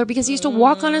gorilla killer because he used to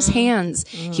walk on his hands.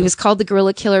 He was called the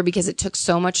gorilla killer because it took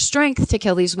so much strength to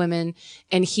kill these women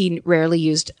and he rarely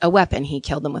used a weapon. He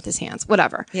killed them with his hands,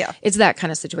 whatever. Yeah. It's that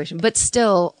kind of situation. But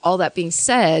still, all that being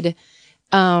said,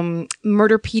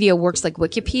 Murderpedia works like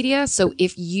Wikipedia. So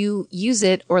if you use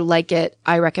it or like it,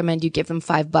 I recommend you give them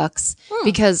 $5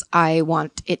 because I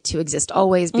want it to exist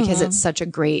always because it's such a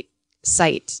great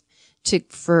site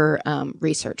for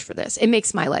research for this. It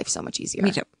makes my life so much easier.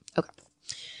 Me too. Okay.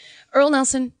 Earl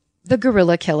Nelson, the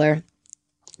gorilla killer.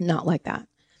 Not like that.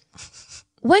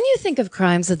 When you think of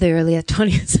crimes of the early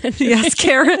 20th century. Yes,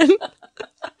 Karen.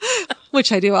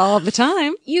 Which I do all the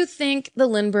time. You think the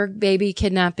Lindbergh baby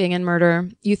kidnapping and murder.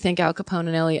 You think Al Capone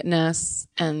and Elliot Ness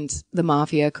and the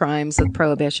mafia crimes of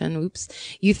Prohibition. Oops.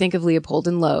 You think of Leopold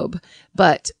and Loeb.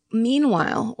 But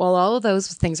meanwhile, while all of those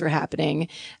things were happening,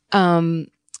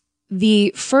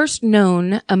 the first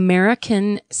known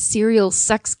American serial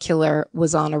sex killer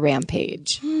was on a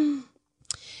rampage.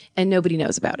 And nobody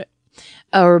knows about it.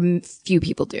 Or few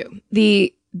people do.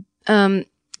 The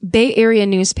Bay Area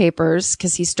newspapers,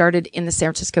 because he started in the San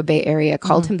Francisco Bay Area,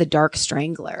 called him the Dark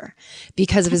Strangler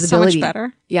because of his ability. So much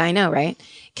better. Yeah, I know, right?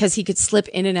 Because he could slip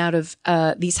in and out of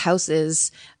these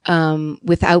houses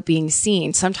without being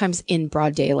seen, sometimes in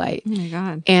broad daylight. Oh my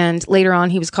God. And later on,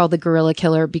 he was called the Gorilla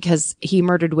Killer because he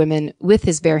murdered women with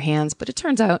his bare hands. But it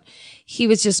turns out he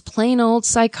was just plain old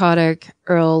psychotic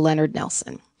Earl Leonard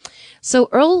Nelson. So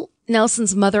Earl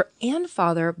Nelson's mother and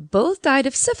father both died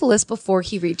of syphilis before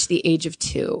he reached the age of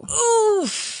 2.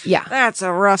 Oof. Yeah. That's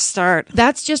a rough start.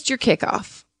 That's just your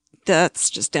kickoff. That's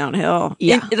just downhill.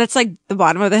 Yeah. That's like the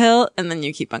bottom of the hill, and then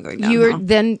you keep on going downhill.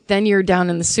 Then you're down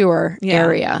in the sewer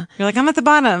area. You're like, I'm at the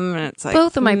bottom. And it's like,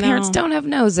 Both of my parents don't have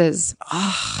noses.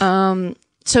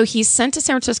 So he's sent to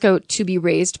San Francisco to be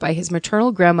raised by his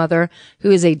maternal grandmother,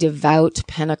 who is a devout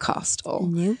Pentecostal.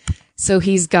 Nope. So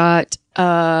he's got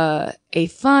a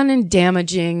fun and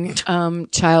damaging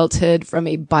childhood from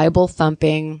a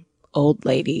Bible-thumping old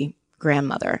lady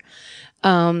grandmother.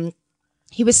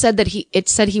 He was said that it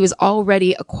said he was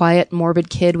already a quiet, morbid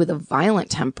kid with a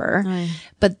violent temper,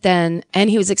 but then, and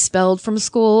he was expelled from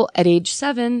school at age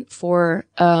 7 for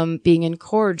being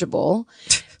incorrigible.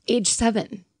 Age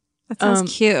 7. That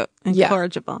sounds cute.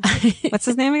 Incorrigible. What's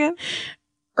his name again?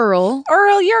 Earl.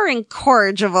 Earl, you're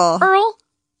incorrigible. Earl.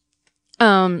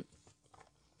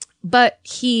 But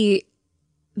he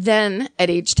then, at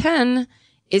age 10,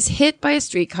 is hit by a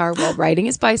streetcar while riding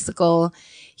his bicycle.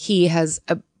 He has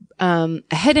a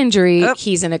head injury. Oh.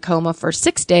 He's in a coma for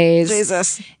 6 days.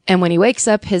 Jesus. And when he wakes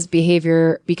up, his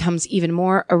behavior becomes even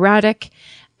more erratic.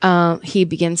 He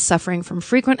begins suffering from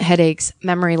frequent headaches,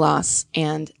 memory loss,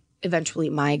 and eventually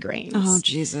migraines. Oh,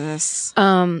 Jesus.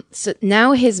 So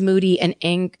now his moody and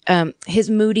angry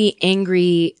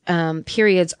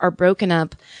periods are broken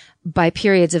up by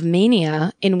periods of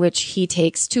mania in which he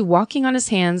takes to walking on his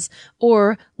hands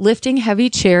or lifting heavy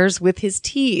chairs with his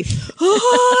teeth.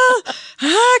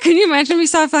 Can you imagine if we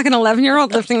saw a fucking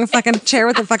 11-year-old lifting a fucking chair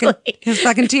with his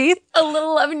fucking teeth? A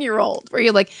little 11-year-old where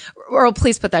you're like, Earl,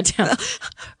 please put that down.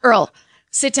 Earl,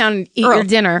 sit down and eat your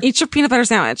dinner. Eat your peanut butter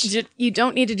sandwich. You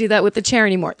don't need to do that with the chair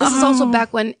anymore. This is also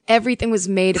back when everything was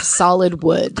made of solid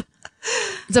wood.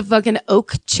 It's a fucking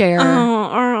oak chair.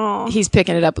 Oh, Earl. He's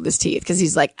picking it up with his teeth because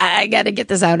he's like, I gotta get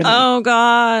this out of me. Oh,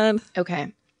 God.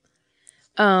 Okay.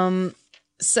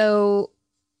 So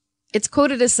it's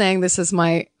quoted as saying, this is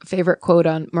my favorite quote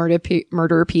on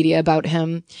Murderpedia about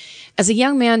him. As a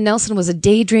young man, Nelson was a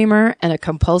daydreamer and a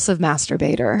compulsive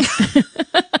masturbator.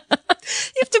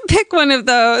 You have to pick one of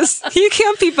those. You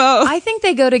can't be both. I think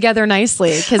they go together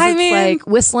nicely because it's like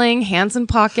whistling, hands in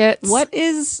pockets. What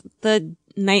is the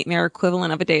nightmare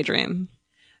equivalent of a daydream?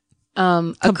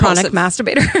 A chronic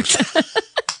masturbator.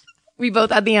 We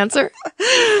both had the answer.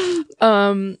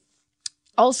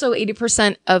 Also,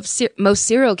 80% of most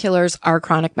serial killers are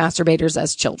chronic masturbators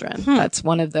as children. That's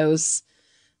one of those.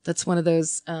 That's one of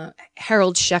those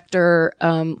Harold Schechter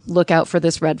look out for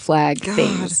this red flag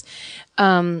things.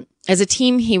 As a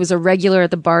teen, he was a regular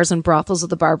at the bars and brothels of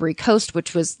the Barbary Coast,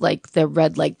 which was like the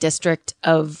red light district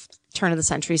of turn of the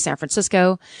century San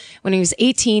Francisco. When he was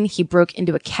 18, he broke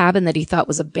into a cabin that he thought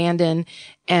was abandoned,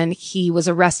 and he was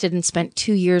arrested and spent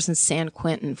 2 years in San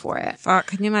Quentin for it. Fuck,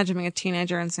 can you imagine being a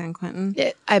teenager in San Quentin?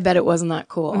 I bet it wasn't that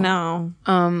cool. No.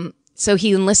 So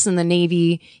he enlists in the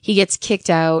Navy. He gets kicked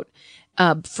out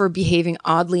for behaving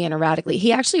oddly and erratically.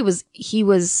 He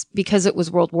was because it was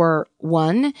World War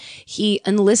I, he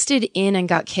enlisted in and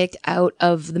got kicked out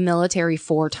of the military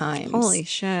 4 times. Holy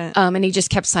shit. And he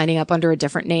just kept signing up under a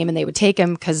different name, and they would take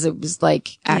him because it was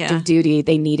like active duty.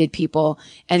 They needed people.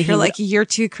 And you're like, you're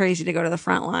too crazy to go to the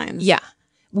front lines. Yeah.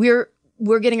 We're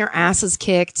getting our asses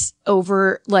kicked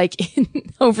over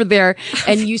over there,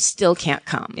 and you still can't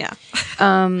come. Yeah.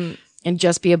 And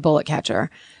just be a bullet catcher.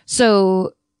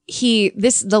 So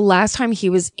the last time he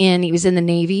was in the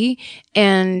Navy,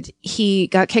 and he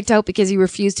got kicked out because he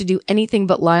refused to do anything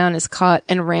but lie on his cot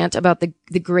and rant about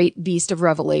the great beast of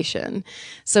Revelation.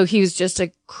 So he was just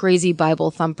a crazy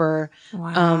Bible thumper.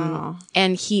 Wow.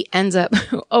 And he ends up,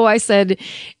 I said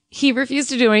he refused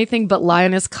to do anything but lie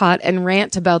on his cot and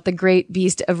rant about the great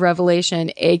beast of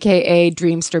Revelation, aka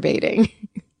dreamsterbating.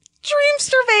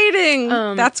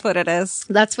 Dreamsterbating. That's what it is.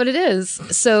 That's what it is.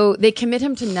 So they commit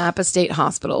him to Napa State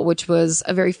Hospital, which was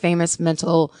a very famous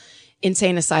mental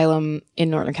insane asylum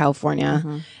in Northern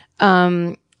California.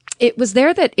 It was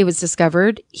there that it was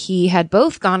discovered he had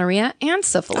both gonorrhea and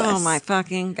syphilis. Oh my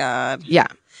fucking God. Yeah.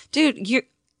 Dude, your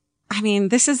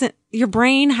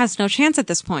brain has no chance at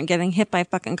this point getting hit by a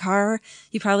fucking car.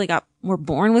 You probably were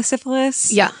born with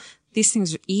syphilis. Yeah. These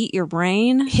things eat your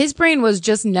brain. His brain was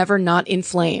just never not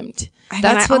inflamed.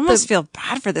 I almost feel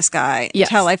bad for this guy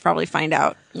until I probably find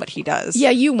out what he does. Yeah,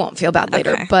 you won't feel bad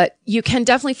later, but you can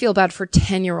definitely feel bad for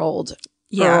 10-year-old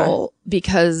Earl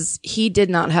because he did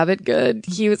not have it good.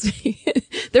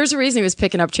 There's a reason he was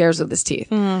picking up chairs with his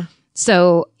teeth.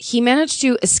 So he managed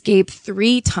to escape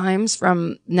 3 times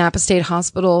from Napa State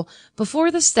Hospital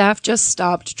before the staff just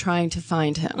stopped trying to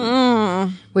find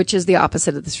him, which is the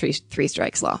opposite of the three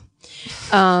strikes law.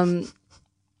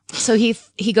 So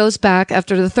he goes back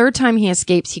after the 3rd time he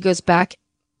escapes. He goes back,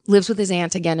 lives with his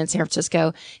aunt again in San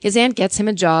Francisco. His aunt gets him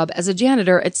a job as a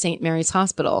janitor at St. Mary's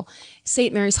Hospital.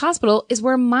 St. Mary's Hospital is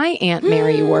where my Aunt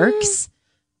Mary works.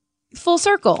 Full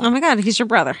circle. Oh my God, he's your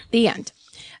brother. The end.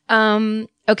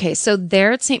 Okay, so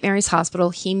there at St. Mary's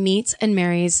Hospital, he meets and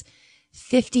marries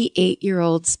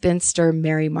 58-year-old spinster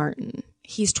Mary Martin.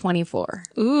 He's 24.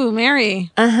 Ooh,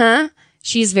 Mary. Uh-huh.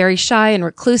 She's very shy and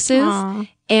reclusive. Aww.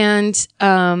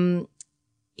 And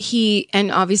he,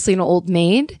 and obviously an old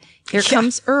maid. Here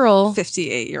comes Earl.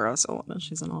 58-year-old old.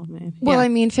 She's an old maid. Well, I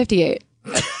mean, 58.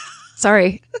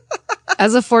 Sorry.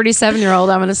 As a 47-year-old,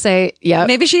 I'm going to say, yeah.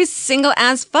 Maybe she's single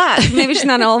as fuck. Maybe she's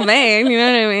not an old maid. You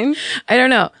know what I mean? I don't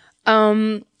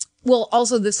know. Well,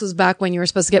 also this was back when you were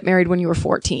supposed to get married when you were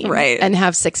 14. Right. And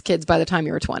have 6 kids by the time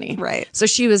you were 20. Right. So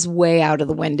she was way out of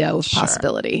the window of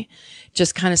possibility.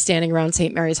 Just kind of standing around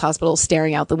St. Mary's Hospital,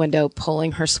 staring out the window,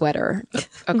 pulling her sweater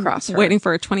across her. Waiting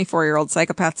for a 24-year-old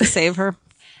psychopath to save her.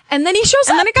 And then he shows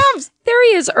up. And then he comes. There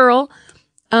he is, Earl.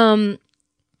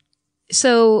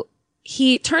 So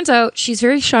he turns out she's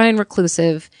very shy and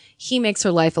reclusive. He makes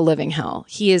her life a living hell.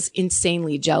 He is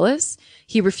insanely jealous.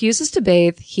 He refuses to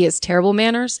bathe. He has terrible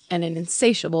manners and an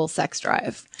insatiable sex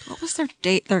drive. What was their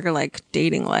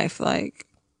dating life like?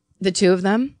 The two of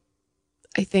them,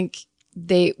 I think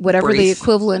whatever the Brief.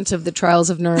 equivalent of the trials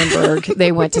of Nuremberg,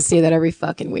 they went to see that every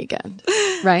fucking weekend.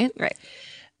 Right? Right.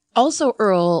 Also,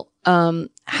 Earl,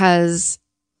 has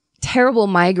terrible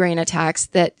migraine attacks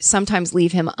that sometimes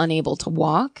leave him unable to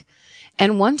walk.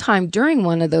 And one time during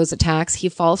one of those attacks, he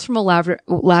falls from a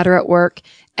ladder at work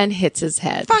and hits his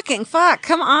head. Fucking fuck.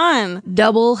 Come on.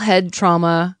 Double head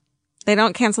trauma. They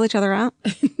don't cancel each other out?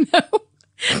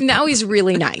 Now he's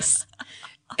really nice.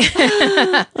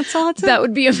 That's all it's That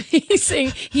would be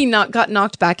amazing. He got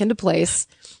knocked back into place.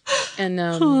 And,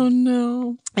 Oh,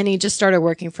 no. and he just started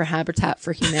working for Habitat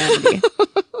for Humanity.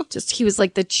 He was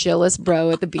like the chillest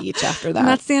bro at the beach after that. And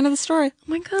that's the end of the story. Oh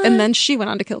my God. And then she went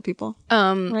on to kill people.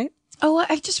 Right? Oh,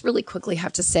 I just really quickly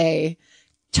have to say,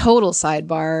 total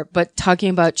sidebar, but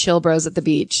talking about chill bros at the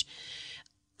beach.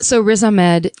 So Riz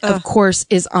Ahmed, of course,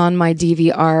 is on my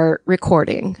DVR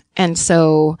recording. And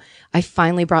so I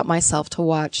finally brought myself to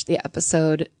watch the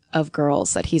episode of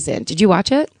Girls that he's in. Did you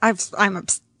watch it?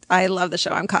 I love the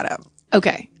show. I'm caught up.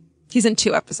 Okay. He's in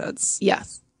 2 episodes.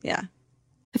 Yes. Yeah.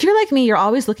 If you're like me, you're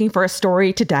always looking for a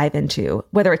story to dive into.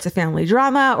 Whether it's a family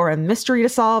drama or a mystery to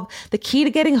solve, the key to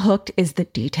getting hooked is the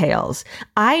details.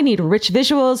 I need rich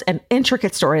visuals and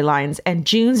intricate storylines, and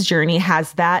June's Journey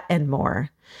has that and more.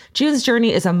 June's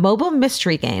Journey is a mobile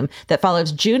mystery game that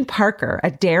follows June Parker,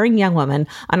 a daring young woman,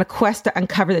 on a quest to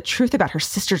uncover the truth about her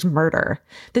sister's murder.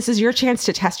 This is your chance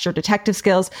to test your detective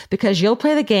skills because you'll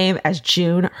play the game as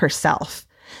June herself.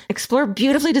 Explore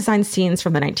beautifully designed scenes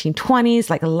from the 1920s,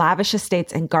 like lavish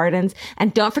estates and gardens,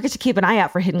 and don't forget to keep an eye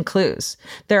out for hidden clues.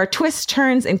 There are twists,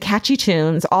 turns, and catchy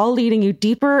tunes, all leading you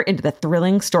deeper into the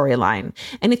thrilling storyline.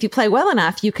 And if you play well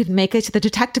enough, you could make it to the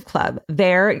Detective Club.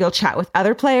 There, you'll chat with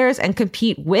other players and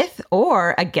compete with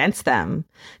or against them.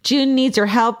 June needs your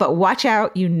help, but watch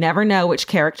out, you never know which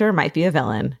character might be a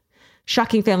villain.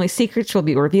 Shocking family secrets will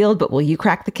be revealed, but will you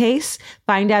crack the case?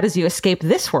 Find out as you escape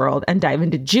this world and dive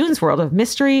into June's world of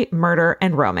mystery, murder,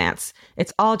 and romance.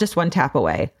 It's all just one tap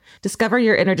away. Discover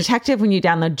your inner detective when you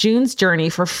download June's Journey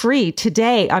for free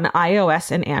today on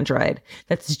iOS and Android.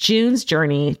 That's June's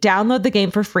Journey. Download the game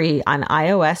for free on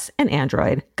iOS and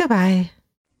Android. Goodbye.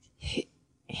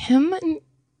 Him and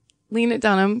Lena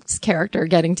Dunham's character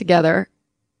getting together.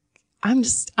 All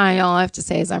I have to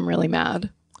say is I'm really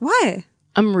mad. Why?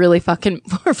 I'm really fucking,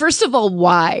 first of all,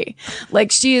 why?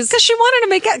 Like she is. Because she wanted to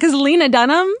make out, because Lena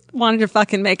Dunham wanted to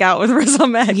fucking make out with Riz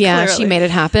Ahmed. Yeah, clearly. she made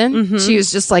it happen. Mm-hmm. She was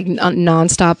just like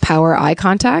nonstop power eye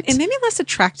contact. It made me less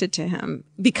attracted to him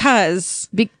because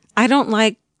I don't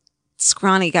like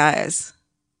scrawny guys.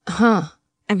 Huh.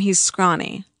 And he's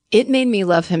scrawny. It made me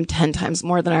love him 10 times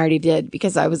more than I already did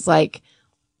because I was like,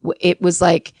 it was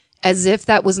like as if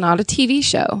that was not a TV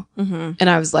show. Mm-hmm. And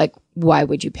I was like, why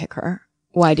would you pick her?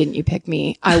 Why didn't you pick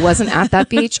me? I wasn't at that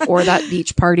beach or that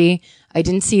beach party. I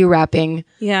didn't see you rapping.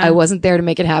 Yeah. I wasn't there to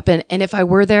make it happen. And if I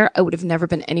were there, I would have never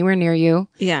been anywhere near you.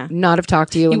 Yeah. Not have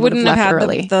talked to you. You And wouldn't would have left had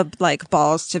early. the like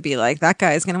balls to be like, that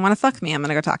guy's going to want to fuck me. I'm going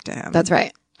to go talk to him. That's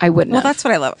right. I wouldn't Well, have. that's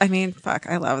what I love. I mean, fuck,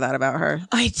 I love that about her.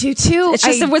 I do too. It's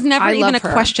just, it was never I even a love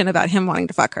her. question about him wanting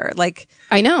to fuck her. Like,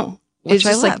 I know. Which It's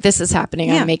just I like, love. this is happening.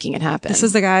 Yeah. I'm making it happen. this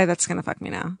is the guy that's going to fuck me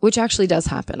now. Which actually does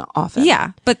happen often.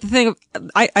 Yeah. But the thing,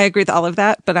 I agree with all of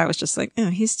that, but I was just like,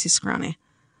 oh, he's too scrawny.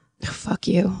 Fuck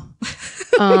you.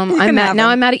 I'm mad. Now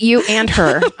I'm mad at you and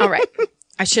her. All right.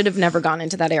 I should have never gone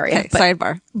into that area. Okay,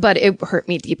 sidebar. But it hurt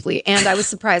me deeply. And I was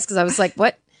surprised because I was like,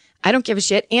 what? I don't give a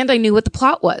shit. And I knew what the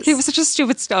plot was. He was such a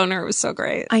stupid stoner. It was so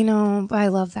great. I know, but I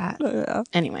love that. Yeah.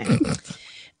 Anyway.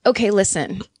 Okay,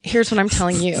 listen. Here's what I'm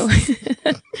telling you.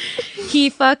 He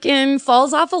fucking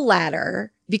falls off a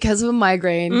ladder because of a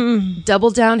migraine, double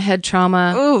down head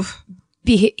trauma, Oof.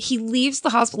 He leaves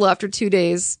the hospital after 2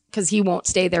 days because he won't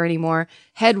stay there anymore,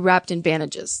 head wrapped in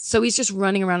bandages. So he's just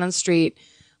running around on the street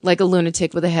like a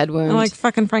lunatic with a head wound. Like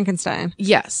fucking Frankenstein.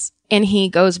 Yes. And he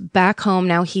goes back home.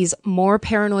 Now he's more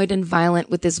paranoid and violent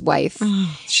with his wife.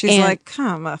 She's like,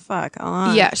 come the fuck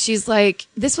on. Yeah. She's like,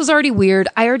 this was already weird.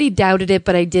 I already doubted it,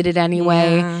 but I did it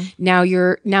anyway.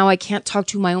 Yeah. Now I can't talk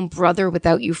to my own brother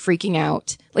without you freaking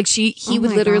out. Like he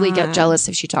would literally get jealous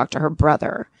if she talked to her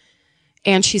brother.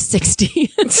 And she's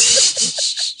 60.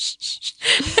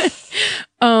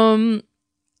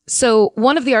 So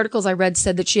one of the articles I read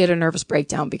said that she had a nervous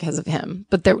breakdown because of him,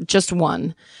 but there just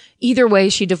one. Either way,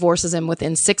 she divorces him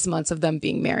within 6 months of them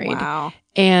being married. Wow.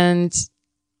 And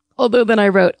then I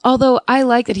wrote, although I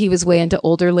like that he was way into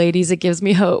older ladies, it gives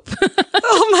me hope.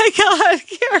 Oh my God,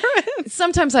 Karen.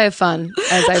 Sometimes I have fun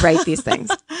as I write these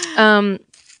things.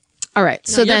 All right.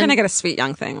 So you're then going to get a sweet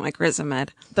young thing like Riz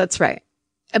Ahmed. That's right.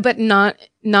 But not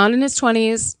in his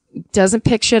 20s, doesn't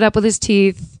pick shit up with his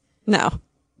teeth. No.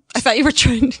 I thought you were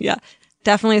trying to, yeah.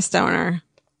 Definitely a stoner.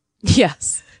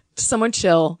 Yes. Someone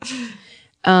chill.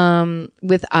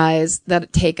 With eyes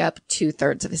that take up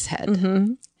 2/3 of his head.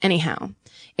 Mm-hmm. Anyhow,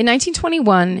 in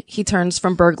 1921, he turns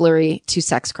from burglary to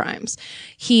sex crimes.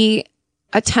 He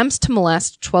attempts to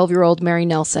molest 12-year-old Mary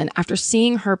Nelson after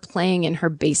seeing her playing in her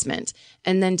basement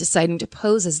and then deciding to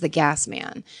pose as the gas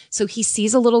man. So he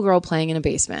sees a little girl playing in a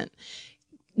basement,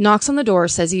 knocks on the door,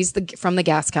 says he's from the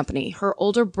gas company. Her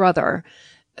older brother,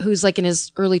 who's like in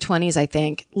his early 20s, I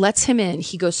think, lets him in.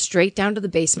 He goes straight down to the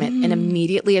basement and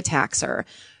immediately attacks her.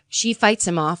 She fights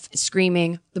him off,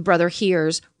 screaming. The brother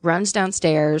hears, runs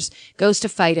downstairs, goes to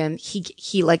fight him.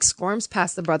 He like squirms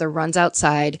past the brother, runs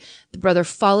outside. The brother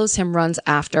follows him, runs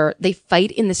after. They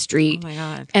fight in the street. Oh my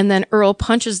God. And then Earl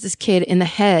punches this kid in the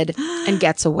head and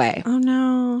gets away. Oh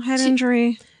no. Head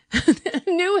injury.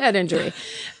 New head injury.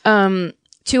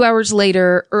 2 hours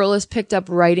later, Earl is picked up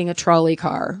riding a trolley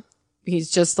car.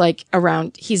 He's just like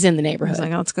around, he's in the neighborhood. He's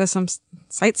like, oh, let's go some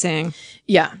sightseeing.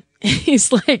 Yeah.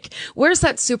 He's like, where's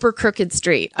that super crooked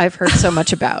street I've heard so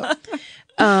much about?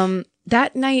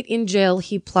 That night in jail,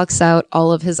 he plucks out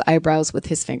all of his eyebrows with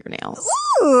his fingernails.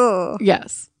 Ooh.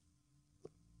 Yes.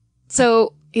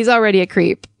 So he's already a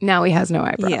creep. Now he has no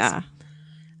eyebrows. Yeah.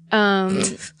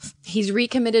 He's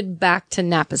recommitted back to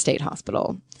Napa State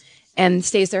Hospital and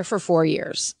stays there for 4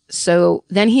 years. So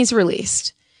then he's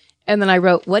released. And then I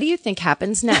wrote, what do you think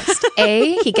happens next?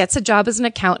 A, he gets a job as an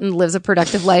accountant, lives a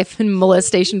productive life and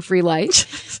molestation-free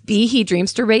life. B, he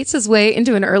dreams to race his way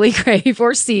into an early grave.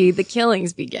 Or C, the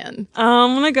killings begin.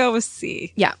 I'm going to go with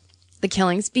C. Yeah. The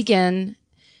killings begin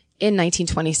in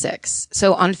 1926.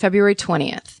 So on February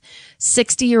 20th,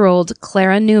 60-year-old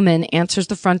Clara Newman answers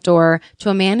the front door to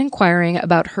a man inquiring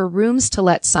about her rooms to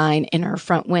let sign in her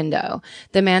front window.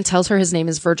 The man tells her his name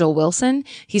is Virgil Wilson.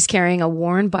 He's carrying a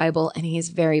worn Bible and he's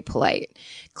very polite.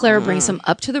 Clara brings him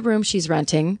up to the room she's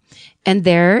renting, and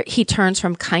there he turns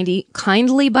from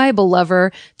kindly Bible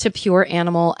lover to pure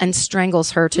animal and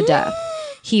strangles her to death.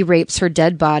 He rapes her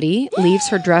dead body, leaves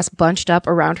her dress bunched up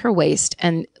around her waist,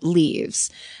 and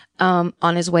leaves.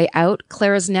 On his way out,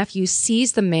 Clara's nephew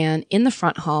sees the man in the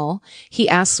front hall. He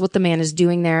asks what the man is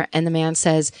doing there, and the man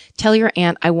says, tell your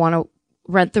aunt I want to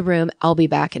rent the room. I'll be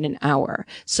back in an hour.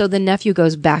 So the nephew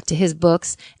goes back to his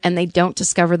books, and they don't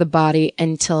discover the body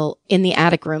until in the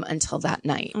attic room until that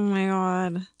night. Oh my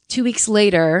God. 2 weeks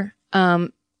later,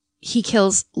 he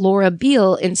kills Laura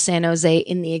Beale in San Jose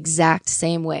in the exact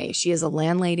same way. She is a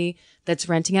landlady that's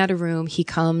renting out a room. He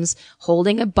comes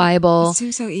holding a Bible. It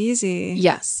seems so easy.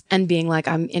 Yes. And being like,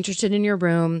 I'm interested in your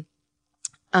room.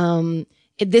 At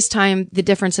this time, the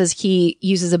difference is he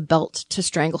uses a belt to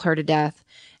strangle her to death.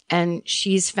 And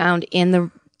she's found in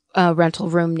the rental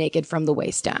room naked from the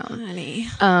waist down. Honey.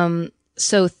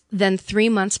 So then 3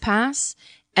 months pass.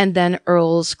 And then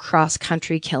Earl's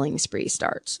cross-country killing spree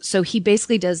starts. So he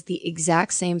basically does the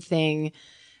exact same thing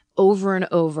over and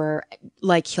over.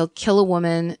 Like he'll kill a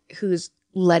woman who's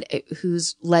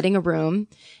letting a room,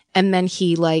 and then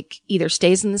he like either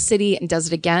stays in the city and does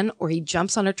it again, or he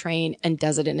jumps on a train and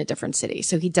does it in a different city.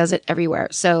 So he does it everywhere.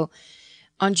 So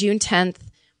on June 10th,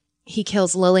 he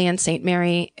kills Lillian St.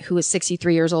 Mary, who is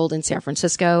 63 years old in San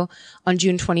Francisco. On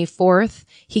June 24th,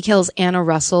 he kills Anna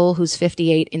Russell, who's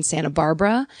 58 in Santa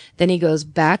Barbara. Then he goes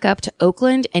back up to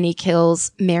Oakland and he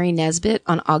kills Mary Nesbitt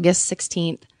on August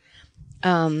 16th.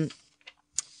 On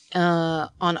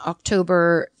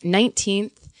October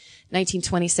 19th,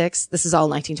 1926, this is all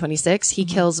 1926, he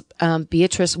kills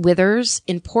Beatrice Withers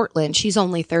in Portland. She's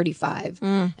only 35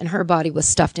 and her body was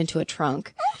stuffed into a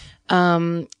trunk.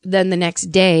 Then the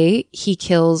next day, he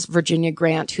kills Virginia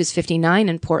Grant, who's 59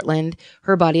 in Portland.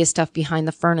 Her body is stuffed behind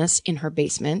the furnace in her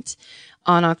basement.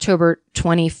 On October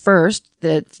 21st,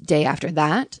 the day after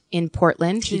that, in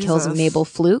Portland, he kills Mabel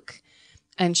Fluke,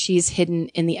 and she's hidden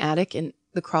in the attic, in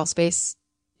the crawl space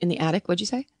in the attic. What'd you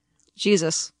say?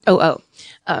 Jesus.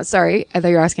 Sorry. I thought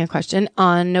you were asking a question.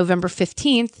 On November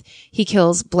 15th, he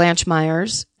kills Blanche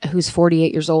Myers, who's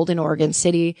 48 years old, in Oregon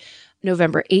City.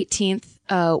 November 18th,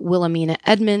 Wilhelmina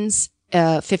Edmonds,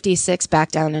 56,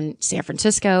 back down in San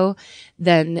Francisco.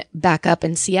 Then back up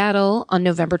in Seattle. On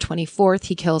November 24th,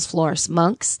 he kills Florence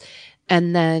Monks.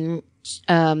 And then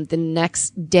the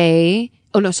next day,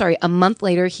 a month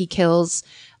later, he kills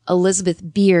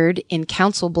Elizabeth Beard in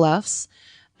Council Bluffs.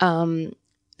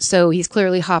 So he's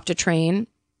clearly hopped a train.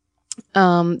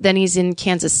 Then he's in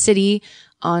Kansas City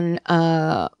on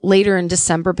later in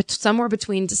December, but somewhere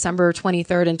between December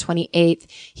 23rd and 28th,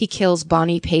 he kills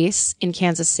Bonnie Pace in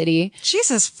Kansas City.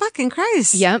 Jesus fucking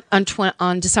Christ. Yep.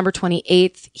 On December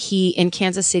 28th, in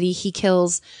Kansas City, he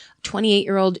kills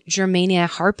 28-year-old Germania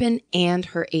Harpin and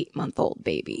her 8-month-old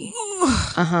baby.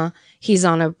 He's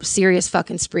on a serious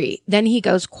fucking spree. Then he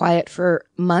goes quiet for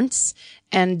months.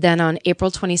 And then on April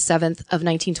 27th of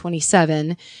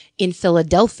 1927 in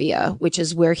Philadelphia, which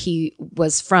is where he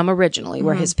was from originally,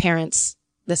 where his parents,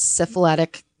 the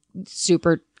syphilitic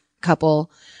super couple,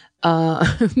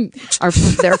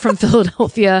 they're from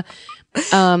Philadelphia.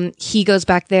 He goes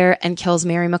back there and kills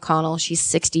Mary McConnell. She's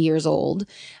 60 years old.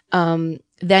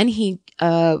 Then he,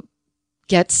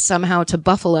 gets somehow to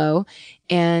Buffalo,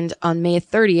 and on May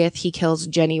 30th, he kills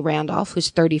Jenny Randolph, who's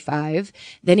 35.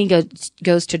 Then he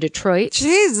goes to Detroit.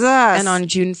 Jesus. And on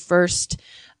June 1st,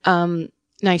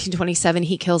 1927,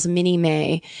 he kills Minnie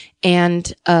May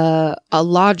and a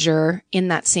lodger in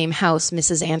that same house,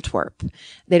 Mrs. Antwerp.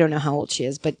 They don't know how old she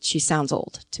is, but she sounds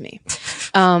old to me.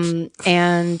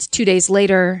 And 2 days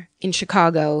later in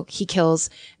Chicago, he kills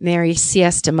Mary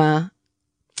Siestima,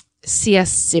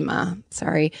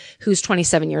 who's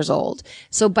 27 years old.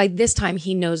 So by this time,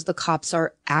 he knows the cops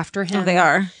are after him. Oh, they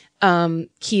are.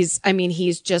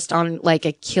 He's just on like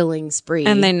a killing spree.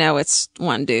 And they know it's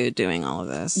one dude doing all of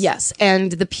this. Yes.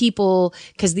 And the people,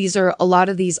 cause a lot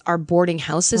of these are boarding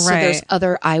houses. Right. So there's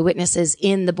other eyewitnesses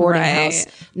in the boarding house,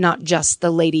 not just the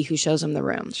lady who shows him the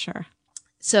room. Sure.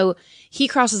 So he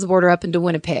crosses the border up into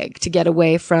Winnipeg to get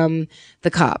away from the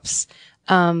cops.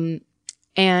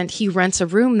 And he rents a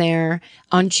room there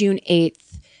on June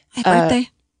 8th. My birthday.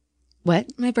 What?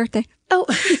 My birthday. Oh,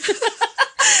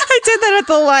 I did that at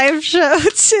the live show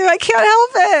too. I can't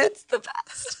help it. It's the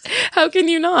best. how can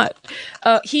you not?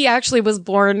 He actually was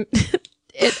born.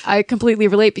 I completely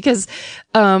relate because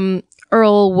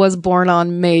Earl was born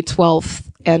on May 12th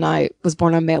and I was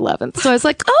born on May 11th. So I was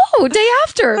like, oh, day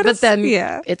after. But then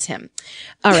it's him.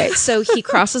 All right. So he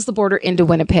crosses the border into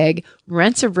Winnipeg,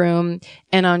 rents a room,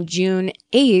 and on June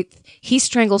 8th, he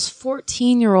strangles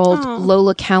 14-year-old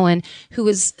Lola Cowan, who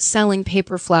is selling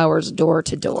paper flowers door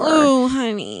to door. Oh,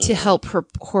 honey. To help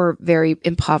her very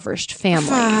impoverished family.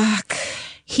 Fuck.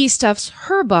 He stuffs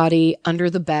her body under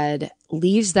the bed,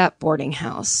 leaves that boarding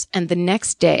house, and the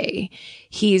next day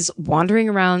he's wandering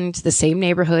around the same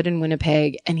neighborhood in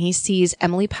Winnipeg and he sees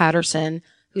Emily Patterson,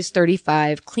 who's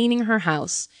 35, cleaning her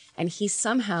house, and he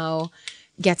somehow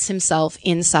gets himself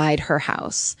inside her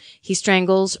house. He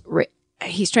strangles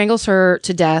her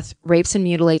to death, rapes and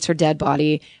mutilates her dead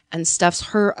body, and stuffs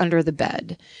her under the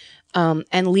bed,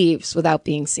 and leaves without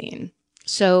being seen.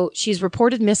 So she's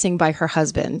reported missing by her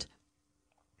husband.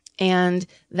 And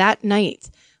that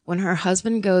night, when her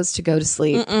husband goes to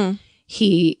sleep,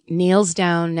 he kneels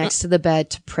down next to the bed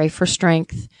to pray for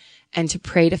strength and to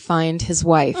pray to find his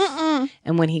wife.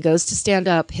 And when he goes to stand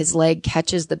up, his leg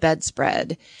catches the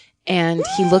bedspread and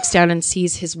he looks down and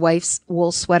sees his wife's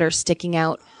wool sweater sticking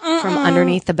out from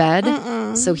underneath the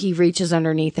bed. So he reaches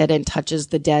underneath it and touches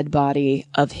the dead body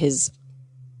of his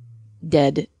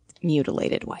dead,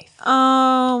 mutilated wife.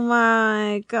 Oh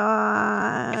my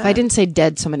God. If I didn't say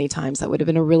dead so many times, that would have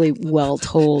been a really well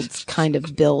told kind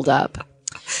of build up.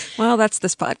 Well, that's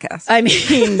this podcast. I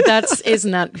mean,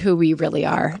 isn't that who we really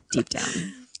are deep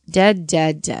down? Dead,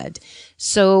 dead, dead.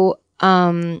 So,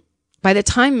 by the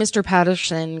time Mr.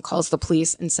 Patterson calls the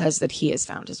police and says that he has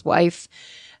found his wife,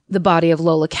 the body of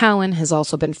Lola Cowan has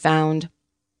also been found.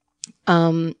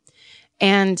 And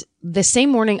the same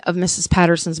morning of Mrs.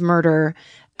 Patterson's murder,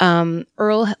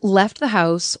 Earl left the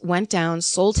house, went down,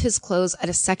 sold his clothes at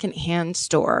a secondhand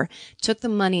store, took the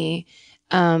money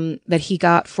that he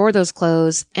got for those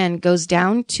clothes and goes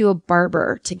down to a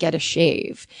barber to get a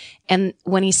shave. And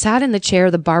when he sat in the chair,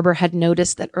 the barber had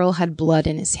noticed that Earl had blood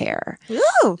in his hair.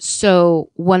 Ooh. So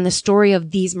when the story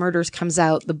of these murders comes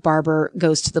out, the barber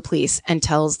goes to the police and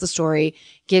tells the story,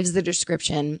 gives the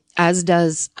description, as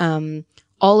does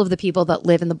all of the people that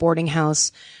live in the boarding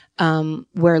house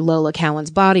where Lola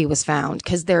Cowan's body was found,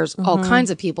 because there's all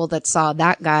kinds of people that saw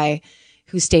that guy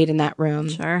who stayed in that room.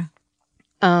 Sure.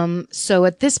 So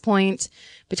at this point,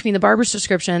 between the barber's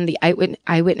description, the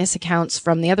eyewitness accounts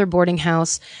from the other boarding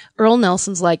house, Earl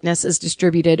Nelson's likeness is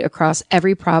distributed across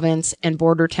every province and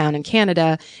border town in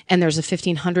Canada, and there's a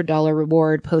 $1,500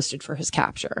 reward posted for his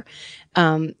capture.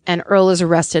 And Earl is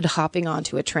arrested hopping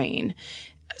onto a train.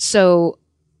 So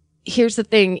here's the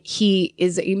thing. He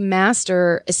is a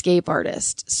master escape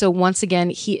artist. So once again,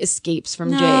 he escapes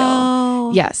from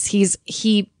jail. Yes, he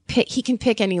can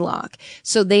pick any lock.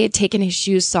 So they had taken his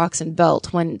shoes, socks, and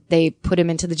belt when they put him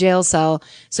into the jail cell.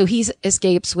 So he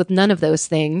escapes with none of those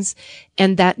things.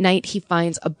 And that night he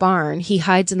finds a barn. He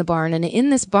hides in the barn. And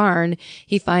in this barn,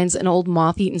 he finds an old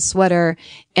moth-eaten sweater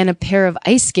and a pair of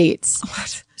ice skates.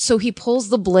 What? So he pulls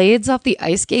the blades off the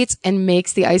ice skates and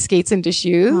makes the ice skates into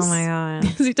shoes. Oh my God.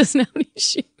 Because he doesn't have any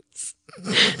shoes.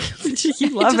 You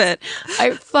love it.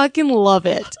 I fucking love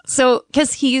it. So,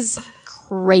 because he's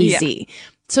crazy. Yeah.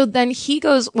 So then he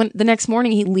goes, when the next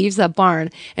morning he leaves that barn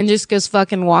and just goes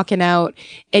fucking walking out,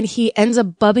 and he ends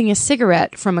up bubbing a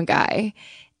cigarette from a guy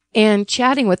and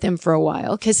chatting with him for a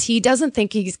while, because he doesn't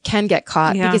think he can get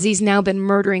caught because he's now been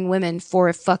murdering women for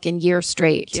a fucking year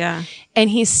straight. Yeah. And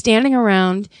he's standing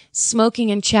around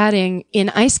smoking and chatting in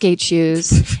ice skate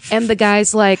shoes. And the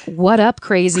guy's like, "What up,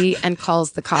 crazy?" and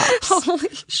calls the cops. Holy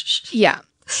shit. Yeah.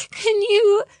 Can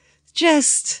you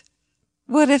just,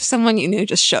 what if someone you knew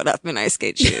just showed up in ice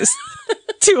skate shoes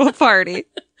to a party?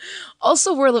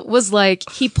 Also, was like,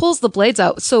 he pulls the blades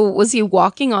out. So was he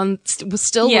walking on,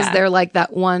 was there like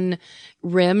that one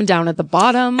rim down at the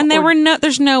bottom? And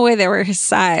there's no way they were his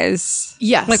size.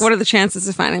 Yes. Like, what are the chances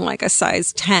of finding like a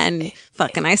size 10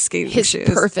 fucking ice skate shoes? His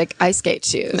perfect ice skate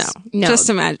shoes. No.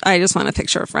 Just imagine, I just want to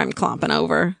picture a friend clomping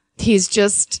over. He's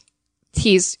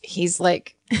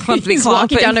like, Clumpity he's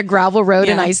walking down a gravel road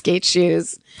in ice skate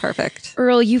shoes. Perfect.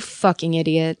 Earl, you fucking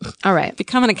idiot. All right.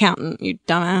 Become an accountant, you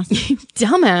dumbass.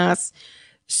 Dumbass.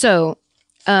 So,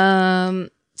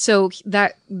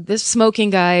 this smoking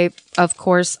guy, of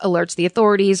course, alerts the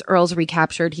authorities. Earl's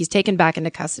recaptured. He's taken back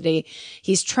into custody.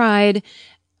 He's tried.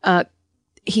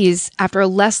 He's, after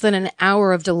less than an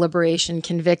hour of deliberation,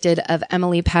 convicted of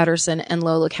Emily Patterson and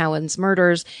Lola Cowan's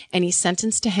murders, and he's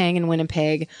sentenced to hang in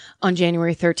Winnipeg on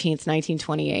January 13th,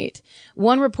 1928.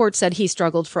 One report said he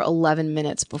struggled for 11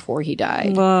 minutes before he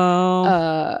died.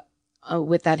 Whoa.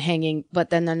 With that hanging, but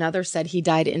then another said he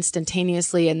died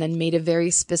instantaneously, and then made a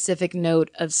very specific note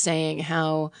of saying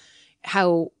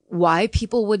why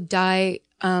people would die,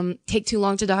 take too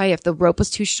long to die if the rope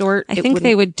was too short. I think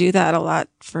they would do that a lot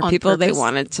for people they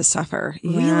wanted to suffer.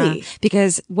 Really? Yeah.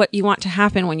 Because what you want to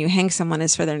happen when you hang someone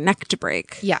is for their neck to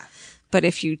break. Yeah. But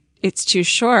if it's too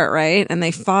short, right? And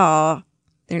they fall,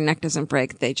 their neck doesn't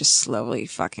break. They just slowly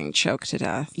fucking choke to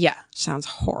death. Yeah. Sounds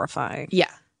horrifying.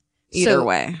 Yeah. Either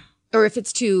way. Or if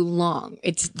it's too long,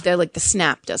 they're like the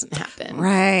snap doesn't happen.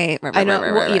 Right. I know.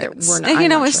 Either we're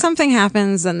not. If something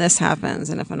happens, then this happens,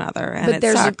 and if another, and but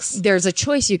it sucks. There's a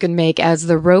choice you can make as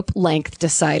the rope length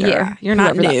decider. Yeah, you're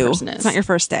not new. It's not your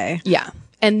first day. Yeah,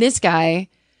 and this guy,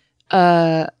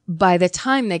 by the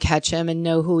time they catch him and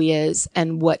know who he is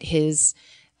and what his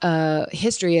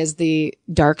history as the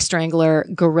Dark Strangler,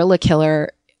 guerrilla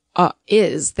killer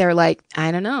is, they're like,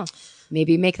 I don't know.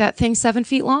 Maybe make that thing 7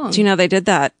 feet long. Do you know they did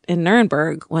that in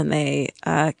Nuremberg when they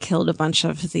killed a bunch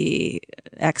of the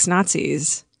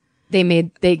ex-Nazis? They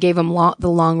gave them the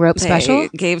long rope special?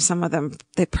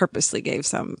 They purposely gave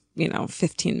some,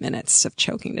 15 minutes of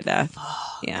choking to death.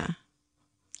 Yeah.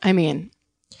 I mean,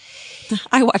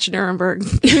 I watch Nuremberg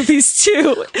movies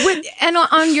too. And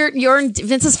on your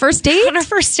Vince's first date? On our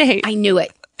first date. I knew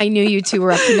it. I knew you two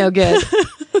were up to no good.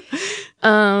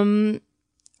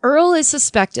 Earl is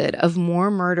suspected of more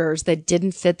murders that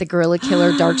didn't fit the guerrilla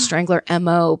killer Dark Strangler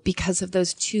MO because of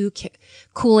those two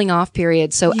cooling off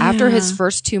periods. So after his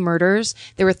first 2 murders,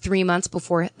 there were 3 months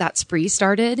before that spree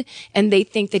started, and they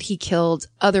think that he killed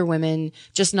other women,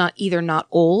 just not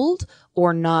old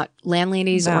or not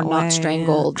landladies or not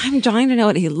strangled. I'm dying to know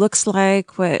what he looks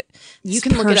like, what his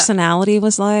personality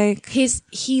was like. He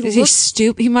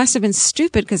must have been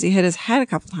stupid because he hit his head a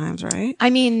couple times, right? I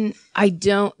mean,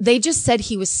 they just said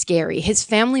he was scary. His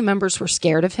family members were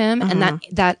scared of him, and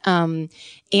that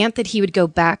aunt that he would go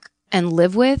back and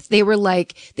live with.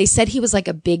 They said he was like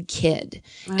a big kid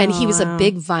and he was a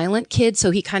big violent kid.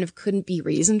 So he kind of couldn't be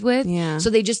reasoned with. Yeah. So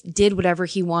they just did whatever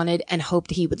he wanted and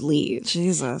hoped he would leave.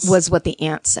 Jesus. Was what the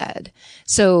aunt said.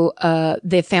 So,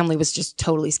 the family was just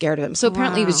totally scared of him. So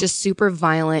apparently he was just super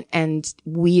violent and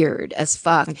weird as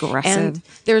fuck. Aggressive. And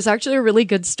there's actually a really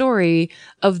good story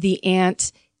of the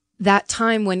aunt that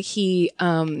time when he,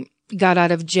 got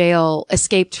out of jail,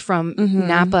 escaped from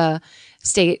Napa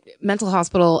State Mental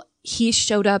Hospital. He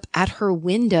showed up at her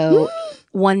window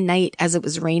one night as it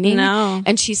was raining. No.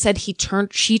 And she said she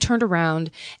turned around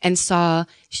and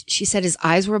she said his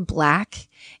eyes were black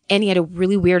and he had a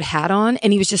really weird hat on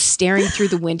and he was just staring through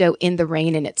the window in the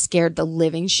rain and it scared the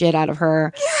living shit out of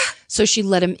her. Yeah. So she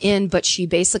let him in, but she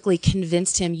basically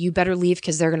convinced him, you better leave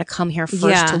because they're going to come here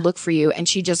first to look for you. And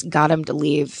she just got him to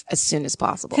leave as soon as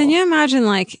possible. Can you imagine,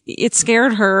 like, it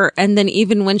scared her, and then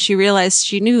even when she realized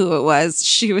she knew who it was,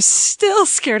 she was still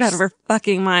scared out of her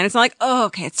fucking mind. It's not like, oh,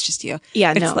 okay, it's just you.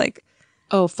 Yeah, it's like,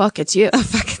 oh, fuck, it's you. oh,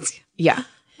 fuck, it's you. Yeah.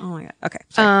 Oh my God. Okay.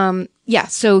 Sorry. Yeah.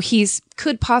 So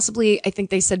could possibly, I think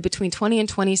they said between 20 and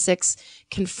 26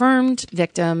 confirmed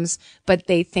victims, but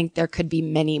they think there could be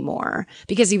many more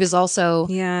because he was also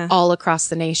all across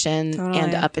the nation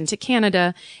and up into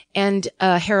Canada. And,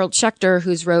 Harold Schechter,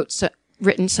 who's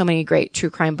written so many great true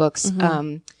crime books.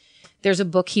 There's a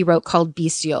book he wrote called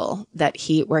Bestial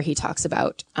where he talks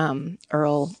about,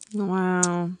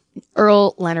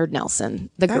 Earl Leonard Nelson,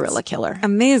 the gorilla killer.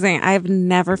 Amazing. I've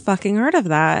never fucking heard of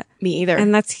that. Me either.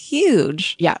 And that's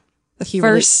huge. Yeah. The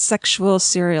first sexual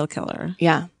serial killer.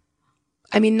 Yeah.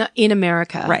 I mean, in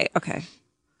America. Right. Okay.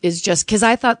 Is just because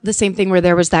I thought the same thing where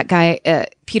there was that guy,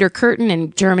 Peter Curtin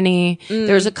in Germany.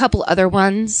 There was a couple other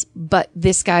ones, but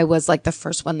this guy was like the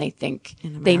first one they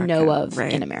know of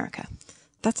in America.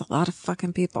 That's a lot of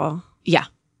fucking people. Yeah.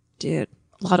 Dude.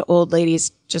 A lot of old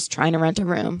ladies just trying to rent a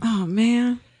room. Oh,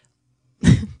 man.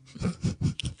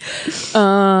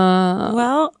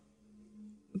 Well,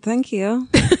 thank you.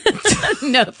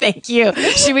 No, thank you.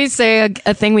 Should we say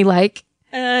a thing we like?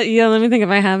 Yeah, let me think if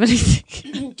I have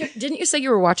anything. Didn't you say you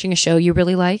were watching a show you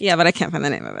really liked? Yeah, but I can't find the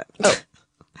name of it. Oh.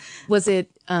 Was it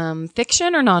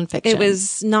fiction or nonfiction? It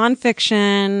was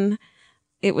nonfiction.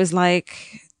 It was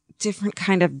like different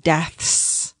kind of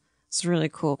deaths. It's really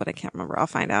cool, but I can't remember. I'll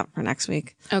find out for next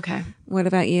week. Okay. What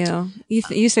about you?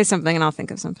 You say something and I'll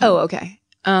think of something. Oh, okay.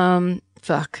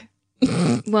 Fuck.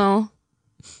 Well,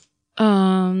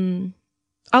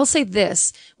 I'll say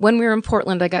this. When we were in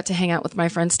Portland, I got to hang out with my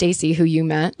friend Stacy, who you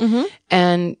met,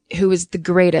 and who is the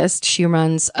greatest. She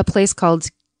runs a place called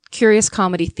Curious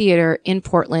Comedy Theater in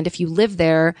Portland. If you live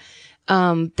there,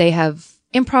 they have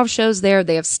improv shows there.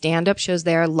 They have stand-up shows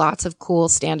there. Lots of cool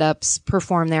stand-ups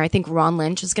perform there. I think Ron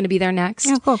Lynch is going to be there next.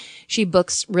 Yeah, cool. She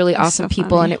books really awesome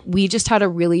people, funny. and we just had a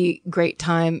really great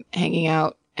time hanging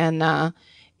out, and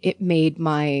it made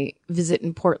my visit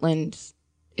in Portland.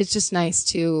 It's just nice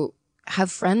to have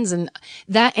friends and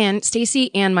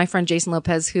Stacy and my friend Jason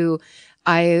Lopez, who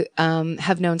I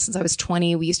have known since I was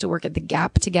 20. We used to work at the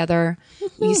Gap together.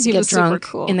 We used to get drunk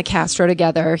in the Castro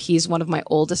together. He's one of my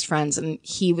oldest friends, and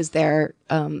he was there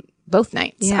both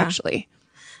nights, actually.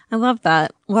 I love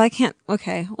that. Well,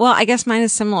 okay. Well, I guess mine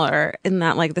is similar in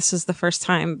that, like, this is the first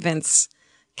time Vince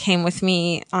came with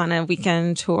me on a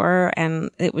weekend tour, and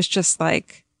it was just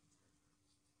like,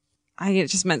 it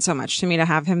just meant so much to me to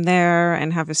have him there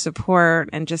and have his support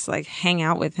and just like hang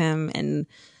out with him. And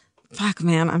fuck,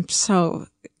 man,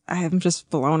 I am just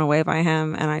blown away by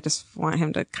him, and I just want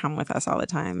him to come with us all the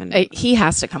time. And he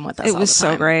has to come with us. It was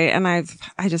so great, and I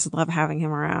just love having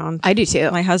him around. I do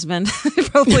too. My husband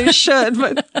probably should,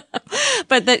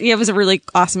 but it was a really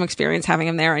awesome experience having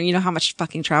him there. And you know how much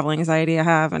fucking travel anxiety I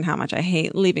have, and how much I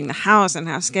hate leaving the house, and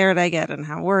how scared I get, and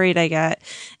how worried I get.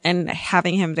 And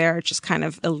having him there just kind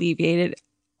of alleviated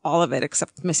all of it,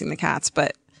 except missing the cats.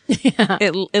 But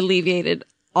it alleviated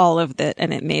all of it,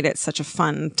 and it made it such a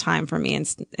fun time for me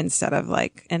instead of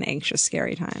like an anxious,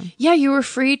 scary time. Yeah, you were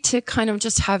free to kind of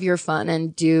just have your fun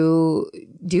and do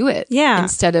it. Yeah.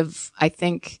 Instead of, I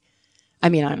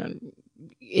don't,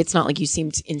 it's not like you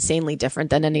seemed insanely different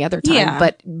than any other time,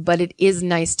 but it is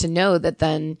nice to know that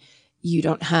then you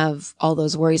don't have all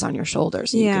those worries on your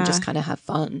shoulders. You can just kind of have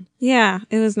fun. Yeah,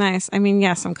 it was nice. I mean,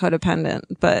 yes, I'm codependent,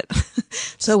 but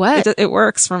so what? It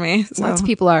works for me. So. Lots of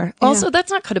people are. Also,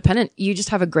 that's not codependent. You just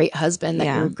have a great husband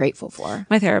that you're grateful for.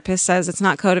 My therapist says it's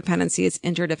not codependency, it's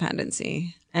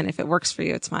interdependency. And if it works for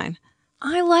you, it's fine.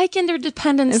 I like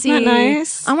interdependency. Isn't that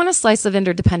nice? I want a slice of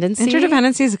interdependency.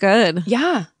 Interdependency is good.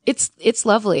 Yeah, it's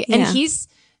lovely. And he's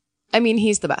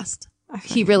the best.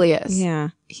 He really is. Yeah.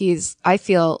 I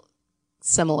feel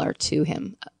similar to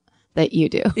him that you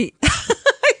do. I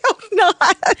hope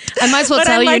not. I might as well But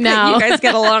tell I like you that now. you guys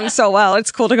get along so well.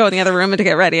 It's cool to go in the other room and to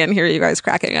get ready and hear you guys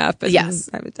cracking up. And Yes.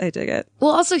 I dig it.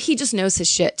 Well, also he just knows his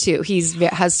shit too.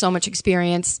 Has so much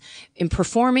experience in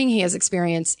performing. He has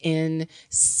experience in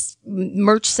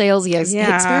merch sales. He has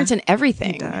experience in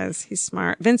everything. He does. He's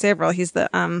smart. Vince Averill. He's got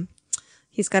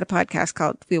a podcast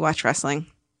called We Watch Wrestling.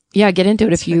 Yeah, get into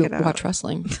it if you it out. watch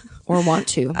wrestling or want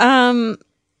to.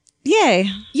 Yay.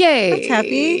 Yay. That's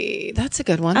happy. That's a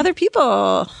good one. Other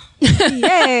people.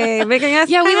 Yay. Making us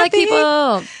Yeah, we like happy.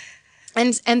 people.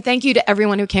 And thank you to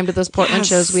everyone who came to those Portland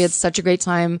shows. We had such a great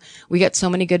time. We got so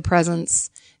many good presents.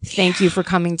 Thank you for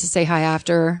coming to say hi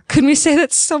after. Can we say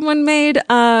that someone made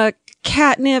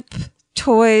catnip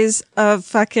toys of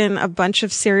fucking a bunch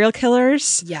of serial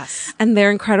killers? Yes. And they're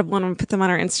incredible, and I'm gonna put them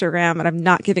on our Instagram, and I'm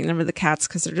not giving them to the cats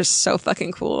because they're just so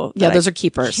fucking cool. Yeah, that those I are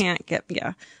keepers.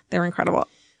 They're incredible.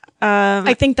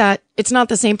 I think that it's not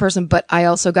the same person, but I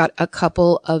also got a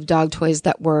couple of dog toys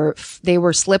that were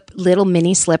little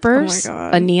mini slippers, Oh my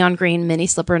God. a neon green mini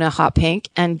slipper and a hot pink.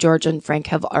 And George and Frank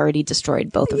have already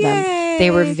destroyed both of them. They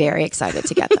were very excited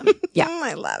to get them. Yeah,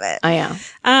 I love it. I am.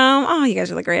 Oh, you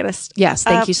guys are the greatest. Yes,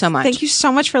 thank you so much. Thank you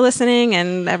so much for listening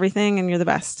and everything, and you're the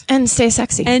best. And stay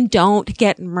sexy. And don't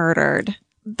get murdered.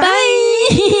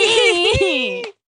 Bye.